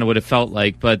 That's kind of what it felt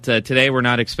like. But today we're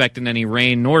not expecting any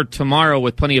rain, nor tomorrow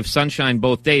with plenty of sunshine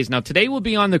both days. Now, today will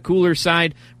be on the cooler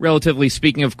side, relatively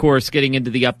speaking, of course, getting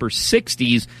into the upper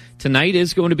 60s. Tonight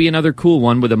is going to be another cool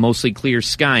one with a mostly clear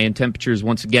sky and temperatures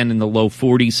once again in the low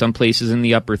 40s, some places in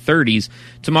the upper 30s.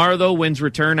 Tomorrow, though, winds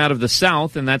return out of the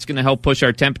south, and that's going to help push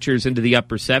our temperatures into the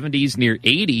upper 70s, near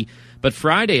 80. But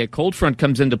Friday, a cold front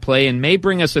comes into play and may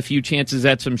bring us a few chances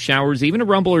at some showers, even a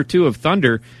rumble or two of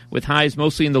thunder, with highs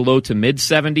mostly in the low to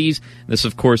mid-70s. This,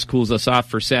 of course, cools us off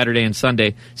for Saturday and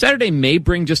Sunday. Saturday may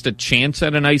bring just a chance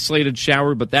at an isolated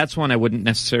shower, but that's one I wouldn't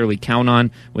necessarily count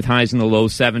on, with highs in the low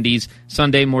 70s.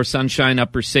 Sunday, more sunshine,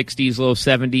 upper 60s, low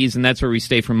 70s, and that's where we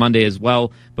stay for Monday as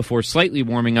well, before slightly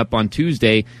warming up on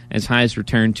Tuesday as highs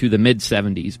return to the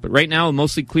mid-70s. But right now,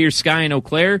 mostly clear sky in Eau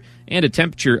Claire and a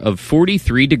temperature of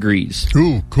 43 degrees.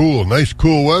 Ooh, cool. Nice,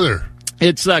 cool weather.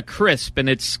 It's crisp, and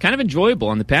it's kind of enjoyable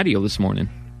on the patio this morning.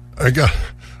 I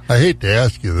hate to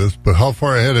ask you this, but how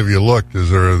far ahead have you looked?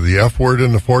 Is there the F word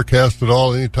in the forecast at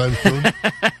all anytime soon?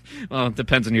 Well, it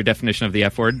depends on your definition of the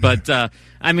F word. But,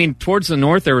 towards the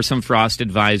north, there were some frost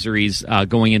advisories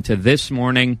going into this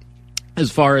morning.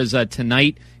 As far as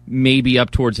tonight, maybe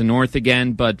up towards the north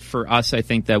again. But for us, I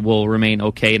think that will remain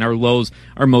okay. And our lows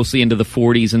are mostly into the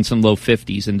 40s and some low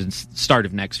 50s in the start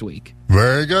of next week.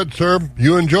 Very good, sir.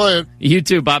 You enjoy it. You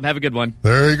too, Bob. Have a good one.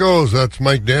 There he goes. That's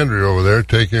Mike Dandry over there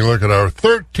taking a look at our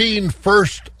 13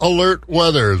 first alert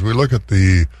weather as we look at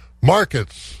the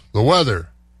markets, the weather,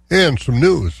 and some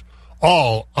news.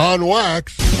 All on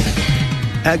Wax.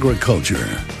 Agriculture.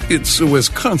 It's a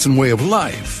Wisconsin way of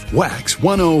life. Wax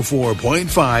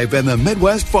 104.5 and the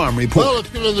Midwest Farm Report. Well, let's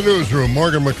get to the newsroom.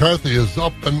 Morgan McCarthy is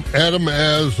up and at 'em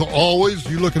as always.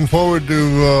 You looking forward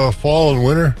to fall and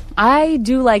winter? I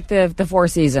do like the four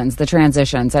seasons, the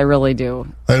transitions. I really do.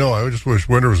 I know. I just wish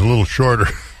winter was a little shorter.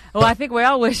 Well, I think we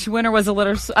all wish winter was a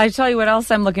little... I tell you what else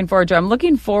I'm looking forward to. I'm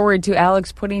looking forward to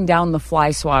Alex putting down the fly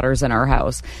swatters in our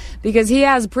house, because he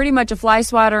has pretty much a fly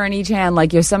swatter in each hand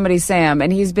like Yosemite Sam,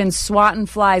 and he's been swatting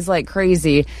flies like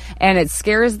crazy, and it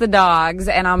scares the dogs,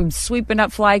 and I'm sweeping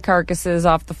up fly carcasses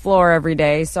off the floor every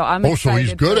day, so I'm excited. So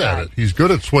he's good at it. He's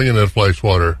good at swinging that fly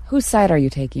swatter. Whose side are you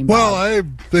taking, Bob? Well, I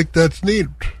think that's neat.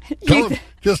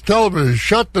 Just tell him to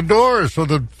shut the door so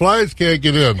the flies can't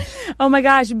get in. Oh my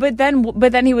gosh! But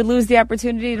then he would lose the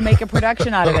opportunity to make a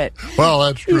production out of it. Well,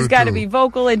 that's true. He's got to be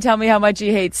vocal and tell me how much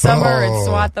he hates summer and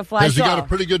swat the flies. Has he got a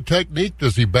pretty good technique?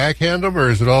 Does he backhand them,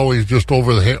 or is it always just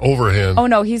overhand? Oh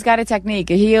no, he's got a technique.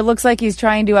 He looks like he's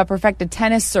trying to perfect a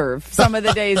tennis serve some of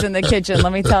the days in the kitchen.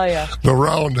 Let me tell you. The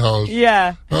roundhouse.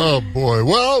 Yeah. Oh boy.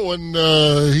 Well, when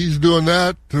he's doing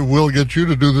that, we'll get you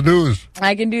to do the news.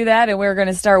 I can do that, and we're going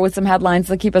to start with some headlines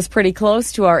that keep us pretty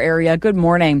close to our area. Good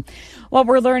morning. What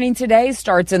we're learning today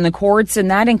starts in the courts, and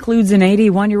that includes an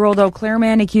 81-year-old Eau Claire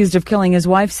man accused of killing his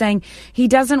wife, saying he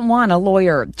doesn't want a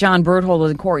lawyer. John Berthold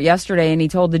was in court yesterday, and he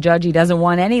told the judge he doesn't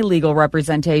want any legal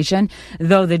representation,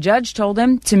 though the judge told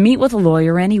him to meet with a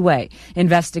lawyer anyway.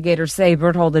 Investigators say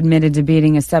Berthold admitted to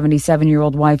beating his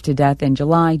 77-year-old wife to death in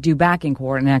July, due back in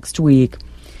court next week.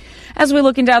 As we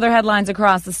look into other headlines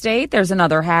across the state, there's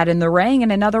another hat in the ring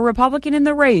and another Republican in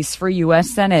the race for U.S.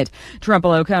 Senate.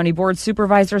 Trumbull County Board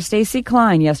Supervisor Stacey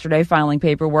Klein yesterday filing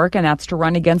paperwork, and that's to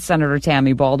run against Senator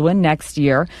Tammy Baldwin next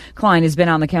year. Klein has been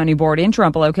on the county board in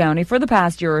Trumbull County for the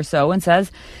past year or so and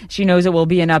says she knows it will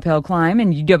be an uphill climb,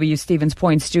 and UW Stevens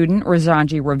Point student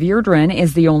Razanji Ravirdran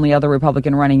is the only other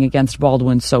Republican running against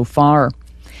Baldwin so far.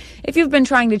 If you've been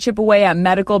trying to chip away at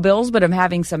medical bills but am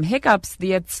having some hiccups,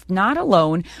 it's not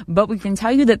alone, but we can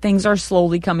tell you that things are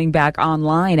slowly coming back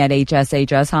online at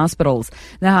HSHS hospitals.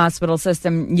 The hospital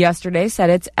system yesterday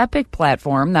said its Epic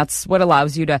platform, that's what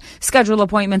allows you to schedule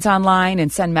appointments online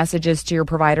and send messages to your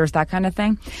providers, that kind of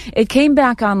thing. It came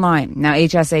back online. Now,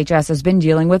 HSHS has been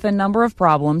dealing with a number of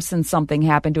problems since something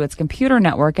happened to its computer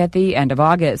network at the end of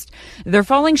August. They're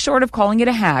falling short of calling it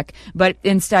a hack, but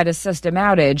instead a system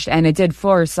outage, and it did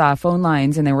force phone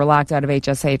lines, and they were locked out of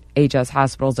HSHS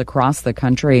hospitals across the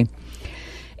country.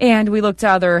 And we looked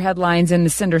at other headlines in the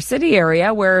Cinder City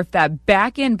area, where if that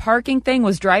back-in parking thing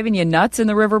was driving you nuts in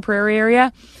the River Prairie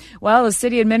area, well, the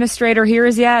city administrator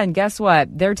hears ya, and guess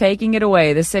what? They're taking it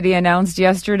away. The city announced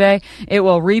yesterday it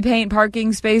will repaint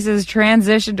parking spaces,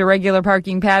 transition to regular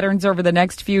parking patterns over the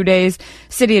next few days.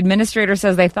 City administrator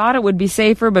says they thought it would be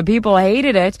safer, but people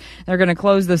hated it. They're going to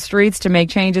close the streets to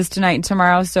make changes tonight and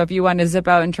tomorrow. So if you want to zip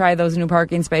out and try those new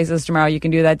parking spaces tomorrow, you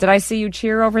can do that. Did I see you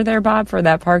cheer over there, Bob, for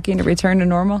that parking to return to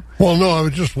normal? Well, no, I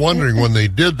was just wondering when they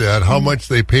did that, how much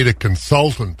they paid a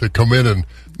consultant to come in and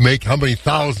make how many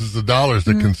thousands of dollars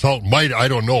the consultant might, I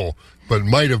don't know, but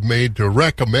might have made to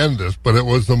recommend this, but it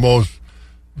was the most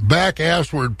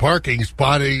back-assward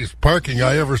parking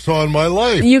I ever saw in my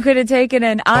life. You could have taken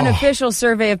an unofficial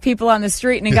survey of people on the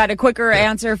street and got a quicker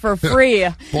answer for free.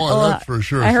 Boy, that's for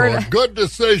sure. So a good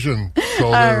decision.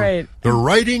 So they're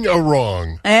righting a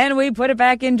wrong. And we put it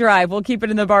back in drive. We'll keep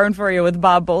it in the barn for you with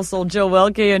Bob Bosel, Jill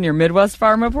Wilkie, and your Midwest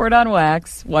Farm Report on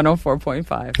Wax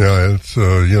 104.5. Yeah, it's,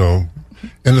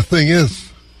 and the thing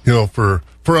is, for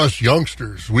us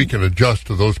youngsters, we can adjust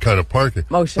to those kind of parking.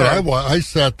 Oh, sure. But I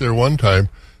sat there one time,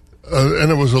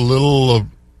 and it was a little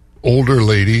older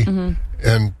lady,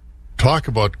 and talk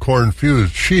about corn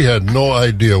fused. She had no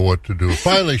idea what to do.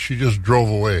 Finally, she just drove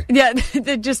away. Yeah,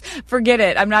 just forget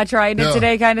it. I'm not trying it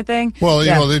today kind of thing. Well,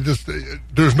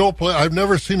 there's no place. I've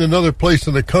never seen another place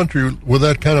in the country with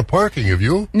that kind of parking. Have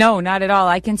you? No, not at all.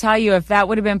 I can tell you if that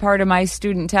would have been part of my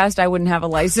student test, I wouldn't have a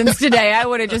license today. I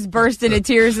would have just burst into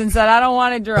tears and said, I don't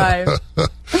want to drive.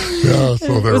 Yeah,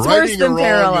 so they're righting it wrong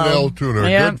in Altoona.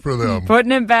 Yep. Good for them.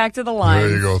 Putting it back to the line.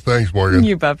 There you go. Thanks, Morgan.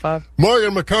 You bet, Bob.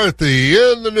 Morgan McCarthy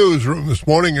in the newsroom this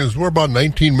morning. We're about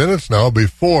 19 minutes now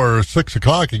before 6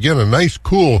 o'clock. Again, a nice,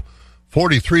 cool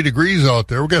 43 degrees out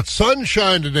there. We've got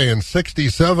sunshine today and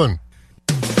 67.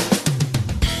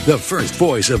 The first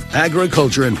voice of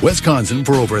agriculture in Wisconsin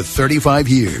for over 35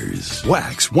 years.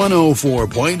 Wax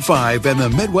 104.5 and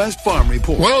the Midwest Farm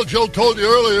Report. Well, Jill told you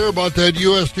earlier about that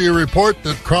USDA report,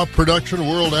 that crop production,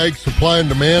 World Ag Supply and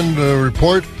Demand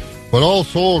report. But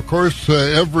also, of course,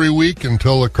 every week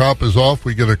until the crop is off,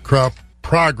 we get a crop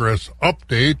progress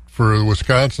update for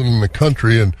Wisconsin and the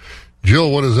country. And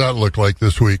Jill, what does that look like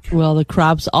this week? Well, the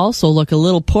crops also look a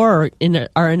little poorer,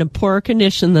 are in a poorer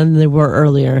condition than they were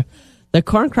earlier. The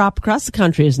corn crop across the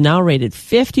country is now rated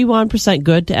 51%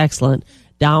 good to excellent,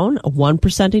 down 1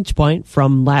 percentage point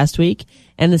from last week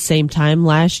and the same time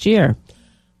last year.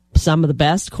 Some of the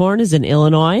best corn is in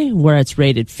Illinois, where it's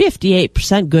rated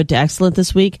 58% good to excellent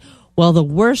this week, while the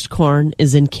worst corn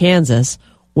is in Kansas,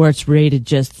 where it's rated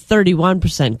just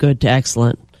 31% good to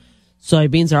excellent.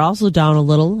 Soybeans are also down a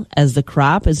little, as the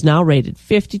crop is now rated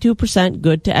 52%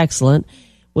 good to excellent,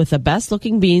 with the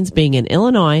best-looking beans being in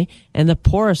Illinois and the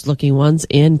poorest-looking ones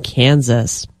in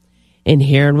Kansas. And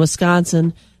here in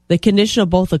Wisconsin, the condition of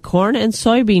both the corn and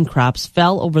soybean crops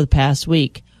fell over the past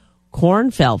week.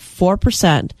 Corn fell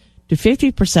 4% to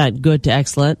 50% good to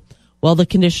excellent, while the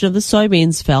condition of the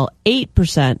soybeans fell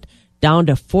 8% down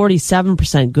to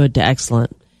 47% good to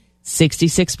excellent.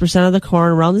 66% of the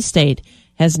corn around the state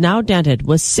has now dented,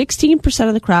 with 16%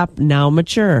 of the crop now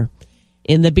mature.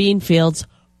 In the bean fields,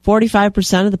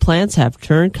 45% of the plants have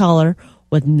turned color,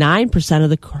 with 9% of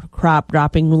the crop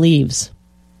dropping leaves.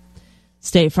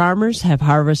 State farmers have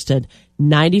harvested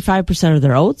 95% of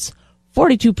their oats,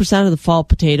 42% of the fall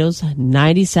potatoes,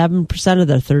 97% of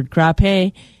their third crop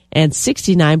hay, and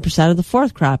 69% of the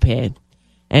fourth crop hay,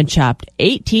 and chopped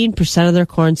 18% of their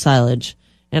corn silage.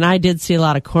 And I did see a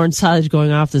lot of corn silage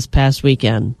going off this past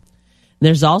weekend.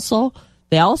 They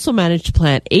also managed to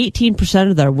plant 18%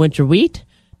 of their winter wheat.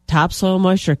 Topsoil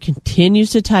moisture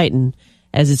continues to tighten,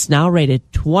 as it's now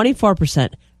rated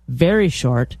 24% very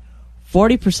short,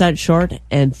 40% short,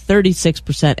 and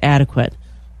 36% adequate,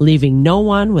 leaving no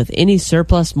one with any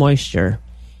surplus moisture.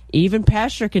 Even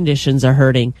pasture conditions are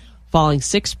hurting, falling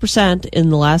 6% in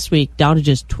the last week, down to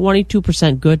just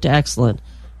 22% good to excellent.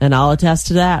 And I'll attest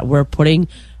to that. We're putting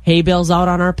hay bales out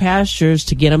on our pastures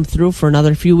to get them through for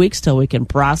another few weeks till we can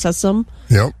process them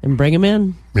and bring them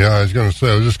in. Yeah, I was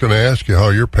just going to ask you how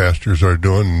your pastures are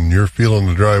doing, and you're feeling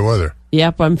the dry weather.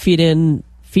 Yep, I'm feeding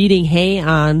hay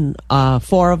on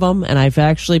 4 of them, and I've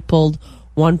actually pulled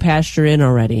one pasture in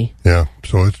already. Yeah,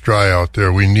 so it's dry out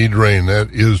there. We need rain, that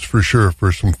is for sure,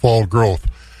 for some fall growth.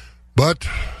 But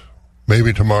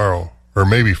maybe tomorrow, or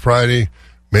maybe Friday,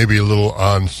 maybe a little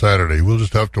on Saturday. We'll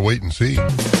just have to wait and see.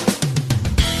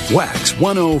 Wax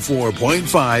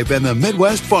 104.5 and the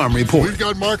Midwest Farm Report. We've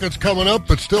got markets coming up,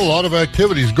 but still a lot of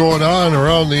activities going on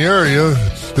around the area.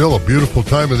 It's still a beautiful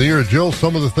time of the year. Jill,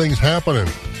 some of the things happening.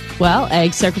 Well,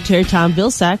 Ag Secretary Tom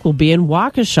Vilsack will be in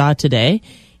Waukesha today.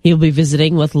 He'll be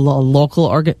visiting with a local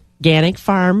organic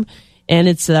farm, and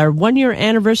it's our 1-year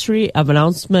anniversary of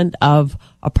announcement of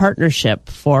a partnership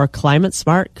for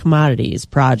climate-smart commodities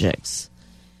projects.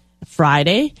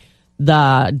 Friday,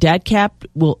 the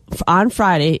DADCAP on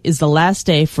Friday is the last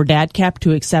day for DADCAP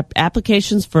to accept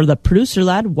applications for the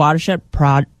producer-led watershed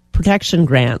protection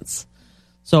grants.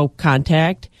 So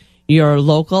contact your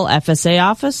local FSA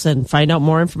office and find out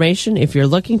more information if you're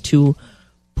looking to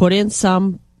put in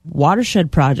some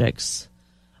watershed projects.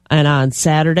 And on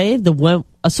Saturday, the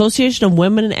Association of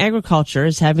Women in Agriculture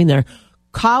is having their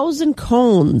Cows and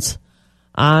Cones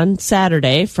on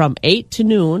Saturday from 8 to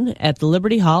noon at the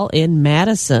Liberty Hall in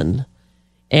Madison.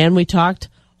 And we talked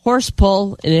horse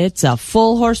pull, and it's a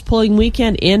full horse pulling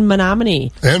weekend in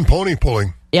Menominee. And pony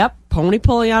pulling. Yep, pony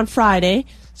pulling on Friday,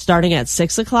 starting at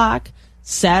 6 o'clock.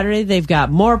 Saturday, they've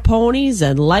got more ponies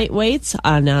and lightweights.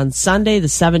 On Sunday, the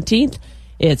 17th,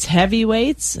 it's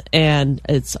heavyweights, and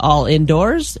it's all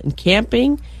indoors and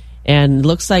camping. And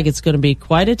looks like it's going to be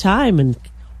quite a time. And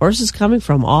Horses coming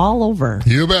from all over.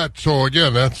 You bet. So,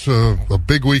 again, that's a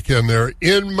big weekend there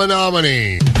in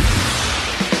Menominee.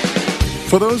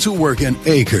 For those who work in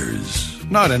acres,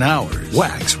 not in hours,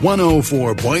 Wax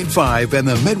 104.5 and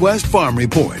the Midwest Farm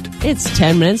Report. It's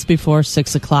 10 minutes before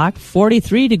 6 o'clock,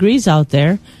 43 degrees out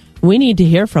there. We need to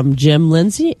hear from Jim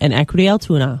Lindsay and Equity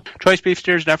Altoona. Choice beef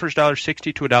steers and heifers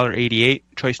 $1.60 to $1.88.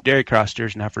 Choice dairy cross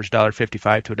steers and heifers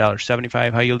 $1.55 to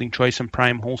 $1.75. High yielding choice and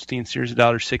prime Holstein steers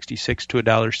 $1.66 to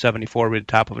 $1.74 with a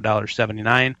top of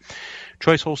 $1.79.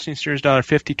 Choice Holstein steers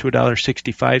 $1.50 to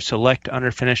 $1.65. Select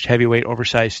underfinished heavyweight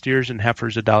oversized steers and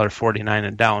heifers $1.49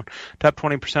 and down. Top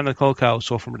 20% of the cull cows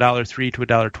sold from $1.03 to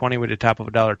 $1.20 with a top of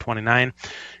 $1.29.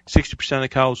 60% of the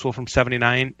cows sold from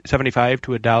 $75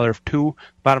 to $1.02.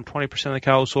 Bottom 20% of the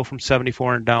cows sold from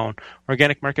 $74 and down.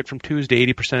 Organic market from Tuesday,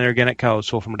 80% of the organic cows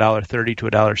sold from $1.30 to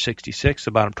 $1.66. The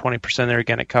bottom 20% of the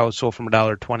organic cows sold from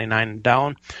 $1.29 and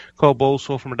down. Cull bulls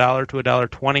sold from $1 to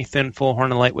 $1.20. Thin, full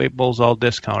horn, and lightweight bulls all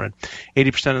discounted.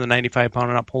 80% of the 95-pound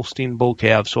and up Holstein bull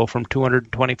calves sold from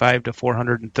 $225 to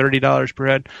 $430 per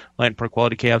head. Light and poor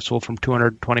quality calves sold from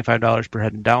 $225 per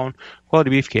head and down. Quality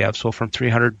beef calves sold from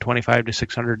 $325 to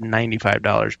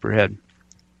 $695 per head.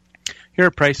 Here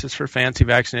are prices for fancy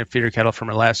vaccinated feeder cattle from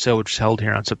our last sale, which was held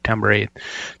here on September 8th.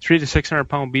 3 to 600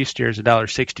 pound beef steers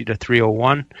 $1.60 to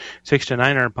 $3.01. 6 to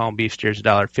 900 pound beef steers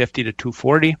 $1.50 to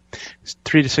 $2.40.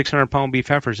 3 to 600 pound beef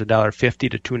heifers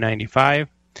 $1.50 to $2.95.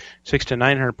 6 to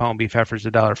 900 pound beef heifers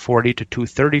 $1.40 to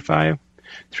 $2.35.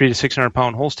 3 to 600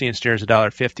 pound Holstein steers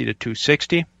 $1.50 to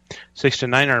 $2.60. 6 to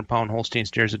 900 pound Holstein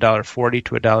steers $1.40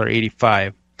 to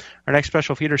 $1.85. Our next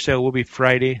special feeder sale will be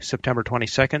Friday, September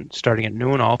 22nd, starting at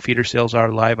noon. All feeder sales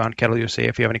are live on Cattle USA.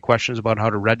 If you have any questions about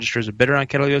how to register as a bidder on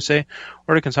Cattle USA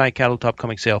or to consign cattle to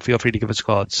upcoming sale, feel free to give us a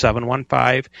call at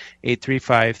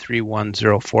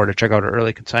 715-835-3104. To check out our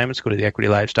early consignments, go to the Equity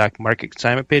Livestock Market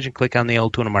Consignment page and click on the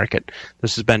Altoona Market.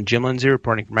 This has been Jim Lindsay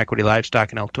reporting from Equity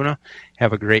Livestock in Altoona.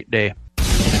 Have a great day.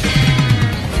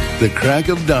 The crack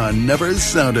of dawn never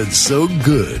sounded so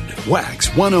good. Wax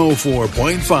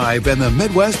 104.5 and the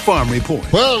Midwest Farm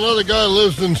Report. Well, another guy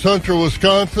lives in central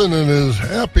Wisconsin and is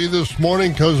happy this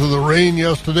morning because of the rain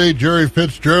yesterday. Jerry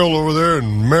Fitzgerald over there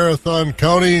in Marathon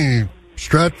County,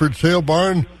 Stratford Sale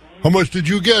Barn. How much did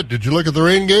you get? Did you look at the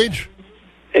rain gauge?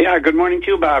 Yeah, good morning to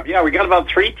you, Bob. Yeah, we got about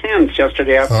 3/10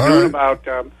 yesterday afternoon, about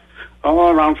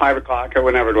around 5 o'clock or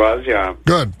whenever it was, yeah.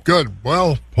 Good.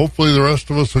 Well, hopefully the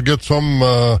rest of us will get some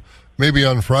maybe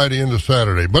on Friday into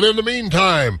Saturday. But in the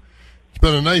meantime, it's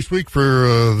been a nice week for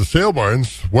the sale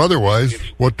barns, weather-wise.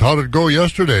 How did it go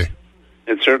yesterday?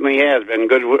 It certainly has been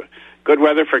good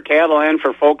weather for cattle and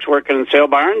for folks working in sale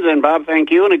barns. And, Bob, thank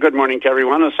you, and a good morning to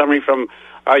everyone. A summary from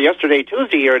yesterday,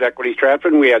 Tuesday, here at Equity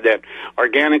Stratford. We had that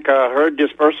organic herd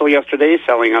dispersal yesterday,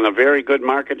 selling on a very good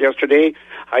market yesterday.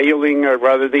 High-yielding, or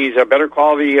rather these better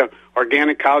quality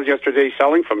organic cows yesterday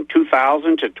selling from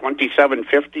 $2,000 to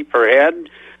 $2,750 per head.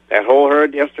 That whole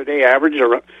herd yesterday averaged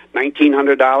around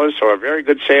 $1,900, so a very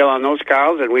good sale on those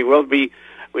cows, and we will be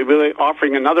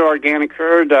offering another organic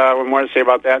herd. We'll more to say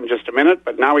about that in just a minute,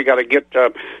 but now we got to get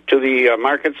to the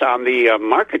markets on the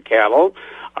market cattle.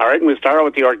 All right, and we'll start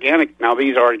with the organic. Now,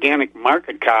 these are organic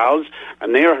market cows,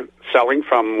 and they're selling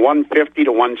from $150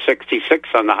 to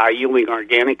 $166 on the high-yielding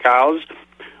organic cows.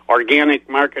 Organic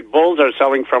market bulls are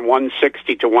selling from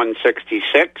 $160 to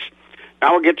 $166.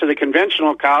 Now we'll get to the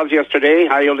conventional cows yesterday.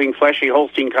 High-yielding fleshy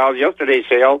Holstein cows yesterday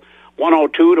sale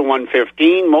 $102 to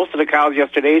 $115. Most of the cows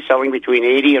yesterday selling between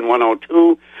 $80 and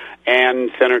 $102, and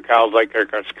thinner cows like our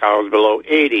cows below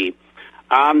 $80.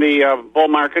 On the bull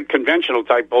market, conventional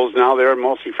type bulls now, they're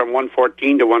mostly from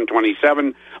 $114 to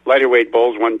 $127. Lighter weight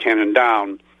bulls $110 and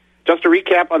down. Just to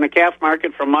recap on the calf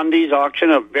market from Monday's auction,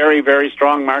 a very, very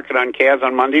strong market on calves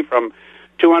on Monday from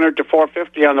 $200 to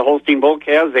 $450 on the Holstein bull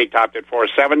calves. They topped at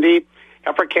 $470.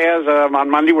 Heifer calves on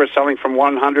Monday were selling from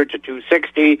 $100 to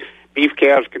 $260. Beef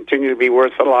calves continue to be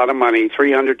worth a lot of money,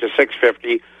 $300 to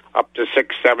 $650, up to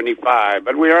 $675.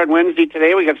 But we are on Wednesday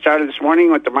today. We got started this morning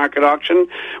with the market auction.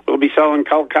 We'll be selling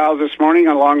cull cows this morning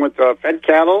along with fed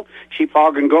cattle, sheep,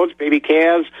 hog, and goats, baby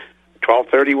calves.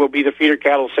 12:30 will be the feeder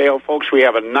cattle sale, folks. We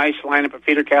have a nice lineup of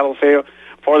feeder cattle sale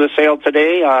for the sale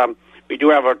today. We do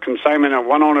have a consignment of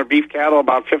one-owner beef cattle,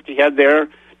 about 50 head there,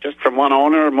 just from one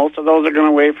owner. Most of those are going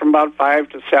to weigh from about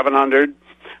 500 to 700.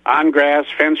 On grass,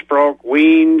 fence broke,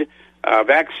 weaned,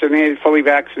 vaccinated, fully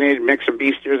vaccinated mix of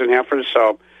beef steers and heifers.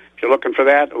 So if you're looking for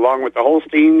that, along with the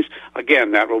Holsteins,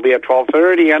 again, that will be at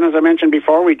 12:30. And as I mentioned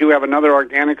before, we do have another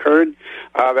organic herd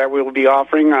that we will be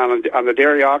offering on the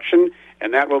dairy auction,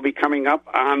 and that will be coming up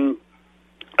on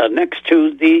next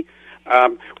Tuesday,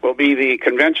 will be the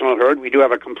conventional herd. We do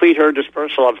have a complete herd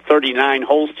dispersal of 39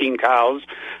 Holstein cows.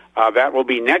 That will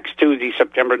be next Tuesday,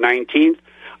 September 19th.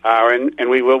 And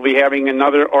we will be having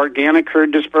another organic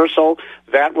herd dispersal.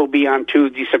 That will be on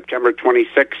Tuesday, September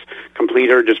 26th, complete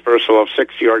herd dispersal of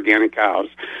 60 organic cows.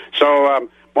 So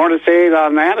more to say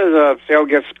on that as a sale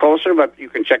gets closer, but you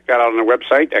can check that out on the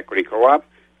website, Equity Co-op.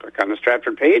 Click on the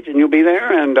Stratford page, and you'll be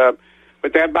there. And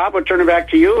with that, Bob, we'll turn it back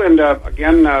to you. And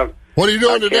again... what are you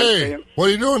doing today? What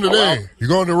are you doing today? You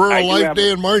going to Rural Life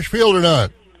Day in Marshfield or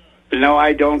not? No,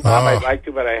 I don't, Bob. I'd like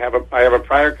to, but I have a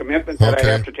prior commitment that I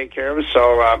have to take care of.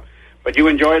 So, but you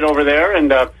enjoy it over there,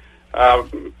 and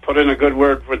put in a good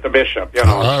word with the bishop. You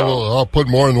know, I'll put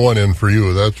more than one in for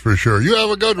you. That's for sure. You have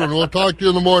a good one. We'll talk to you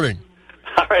in the morning.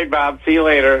 All right, Bob. See you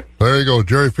later. There you go,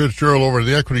 Jerry Fitzgerald over at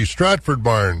the Equity Stratford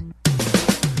Barn.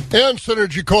 And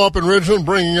Synergy Co-op in Ridgeland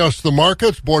bringing us the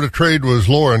markets. Board of Trade was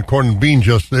lower on corn and beans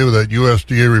yesterday with that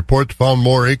USDA report. Found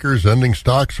more acres. Ending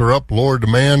stocks are up. Lower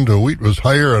demand. Wheat was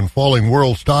higher on falling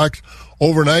world stocks.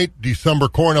 Overnight, December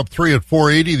corn up 3 at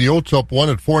 4.80. The oats up 1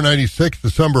 at 4.96.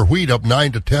 December wheat up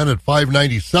 9 to 10 at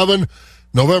 5.97.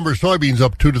 November soybeans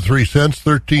up 2 to 3 cents,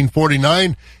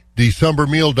 13.49. December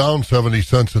meal down 70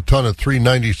 cents a ton at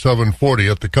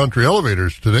 $397.40 at the country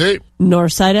elevators today.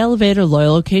 Northside Elevator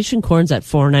Loyal Location corn's at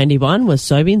 $4.91 with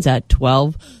soybeans at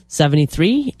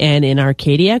 $12.73, and in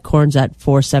Arcadia corn's at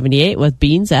 $4.78 with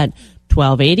beans at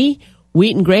 $12.80.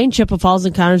 Wheat and grain Chippewa Falls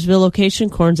and Connorsville location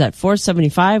corn's at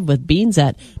 $4.75 with beans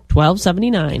at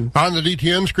 $12.79. On the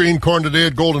DTN screen, corn today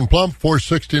at Golden Plump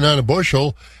 $4.69 a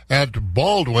bushel. At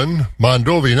Baldwin,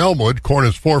 Mondovi, and Elmwood, corn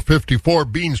is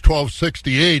 $4.54, beans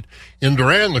 $12.68. In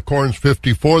Durand, the corn's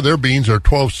 $54. Their beans are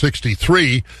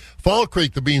 $12.63. Fall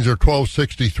Creek, the beans are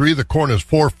 $12.63. The corn is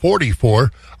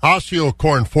 $4.44. Osseo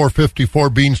corn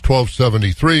 $4.54, beans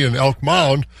 $12.73. And Elk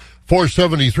Mound,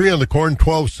 $4.73 on the corn,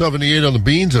 $12.78 on the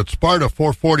beans. At Sparta,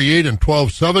 $4.48 and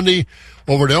 $12.70.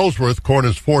 Over at Ellsworth, corn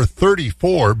is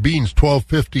 $4.34, beans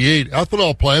 $12.58.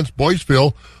 Ethanol plants,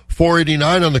 Boyceville,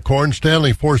 $4.89 on the corn.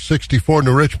 Stanley, $4.64.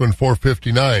 New Richmond,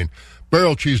 $4.59.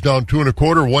 Barrel cheese down 2 1/4,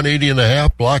 $1.80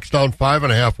 1/2. Blocks down 5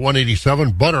 1/2,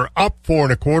 $1.87. Butter up 4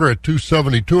 1/4 at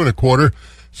 $2.72 1/4.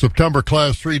 September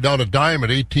class 3 down a dime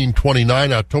at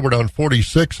 $18.29. October down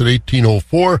 46 at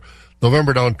 $18.04.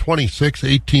 November down 26,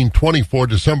 $18.24.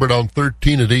 December down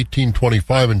 13 at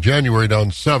 $18.25. And January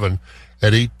down 7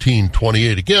 at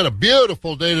 $18.28. Again, a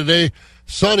beautiful day today.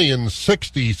 Sunny and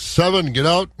 67. Get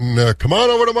out and come on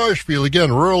over to Marshfield.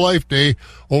 Again, Rural Life Day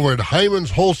over at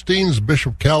Hyman's Holsteins.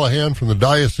 Bishop Callahan from the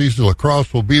Diocese of La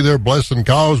Crosse will be there, blessing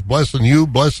cows, blessing you,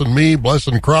 blessing me,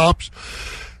 blessing crops.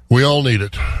 We all need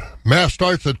it. Mass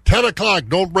starts at 10 o'clock.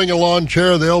 Don't bring a lawn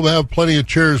chair. They'll have plenty of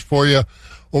chairs for you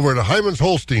over at Hyman's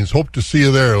Holsteins. Hope to see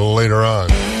you there later on.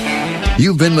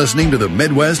 You've been listening to the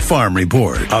Midwest Farm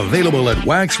Report, available at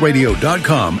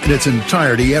waxradio.com in its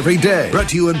entirety every day. Brought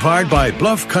to you in part by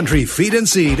Bluff Country Feed and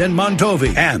Seed in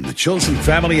Montovy and the Chilson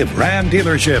family of Ram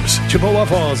dealerships, Chippewa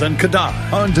Falls and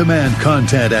Cadott. On-demand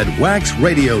content at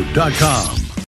waxradio.com.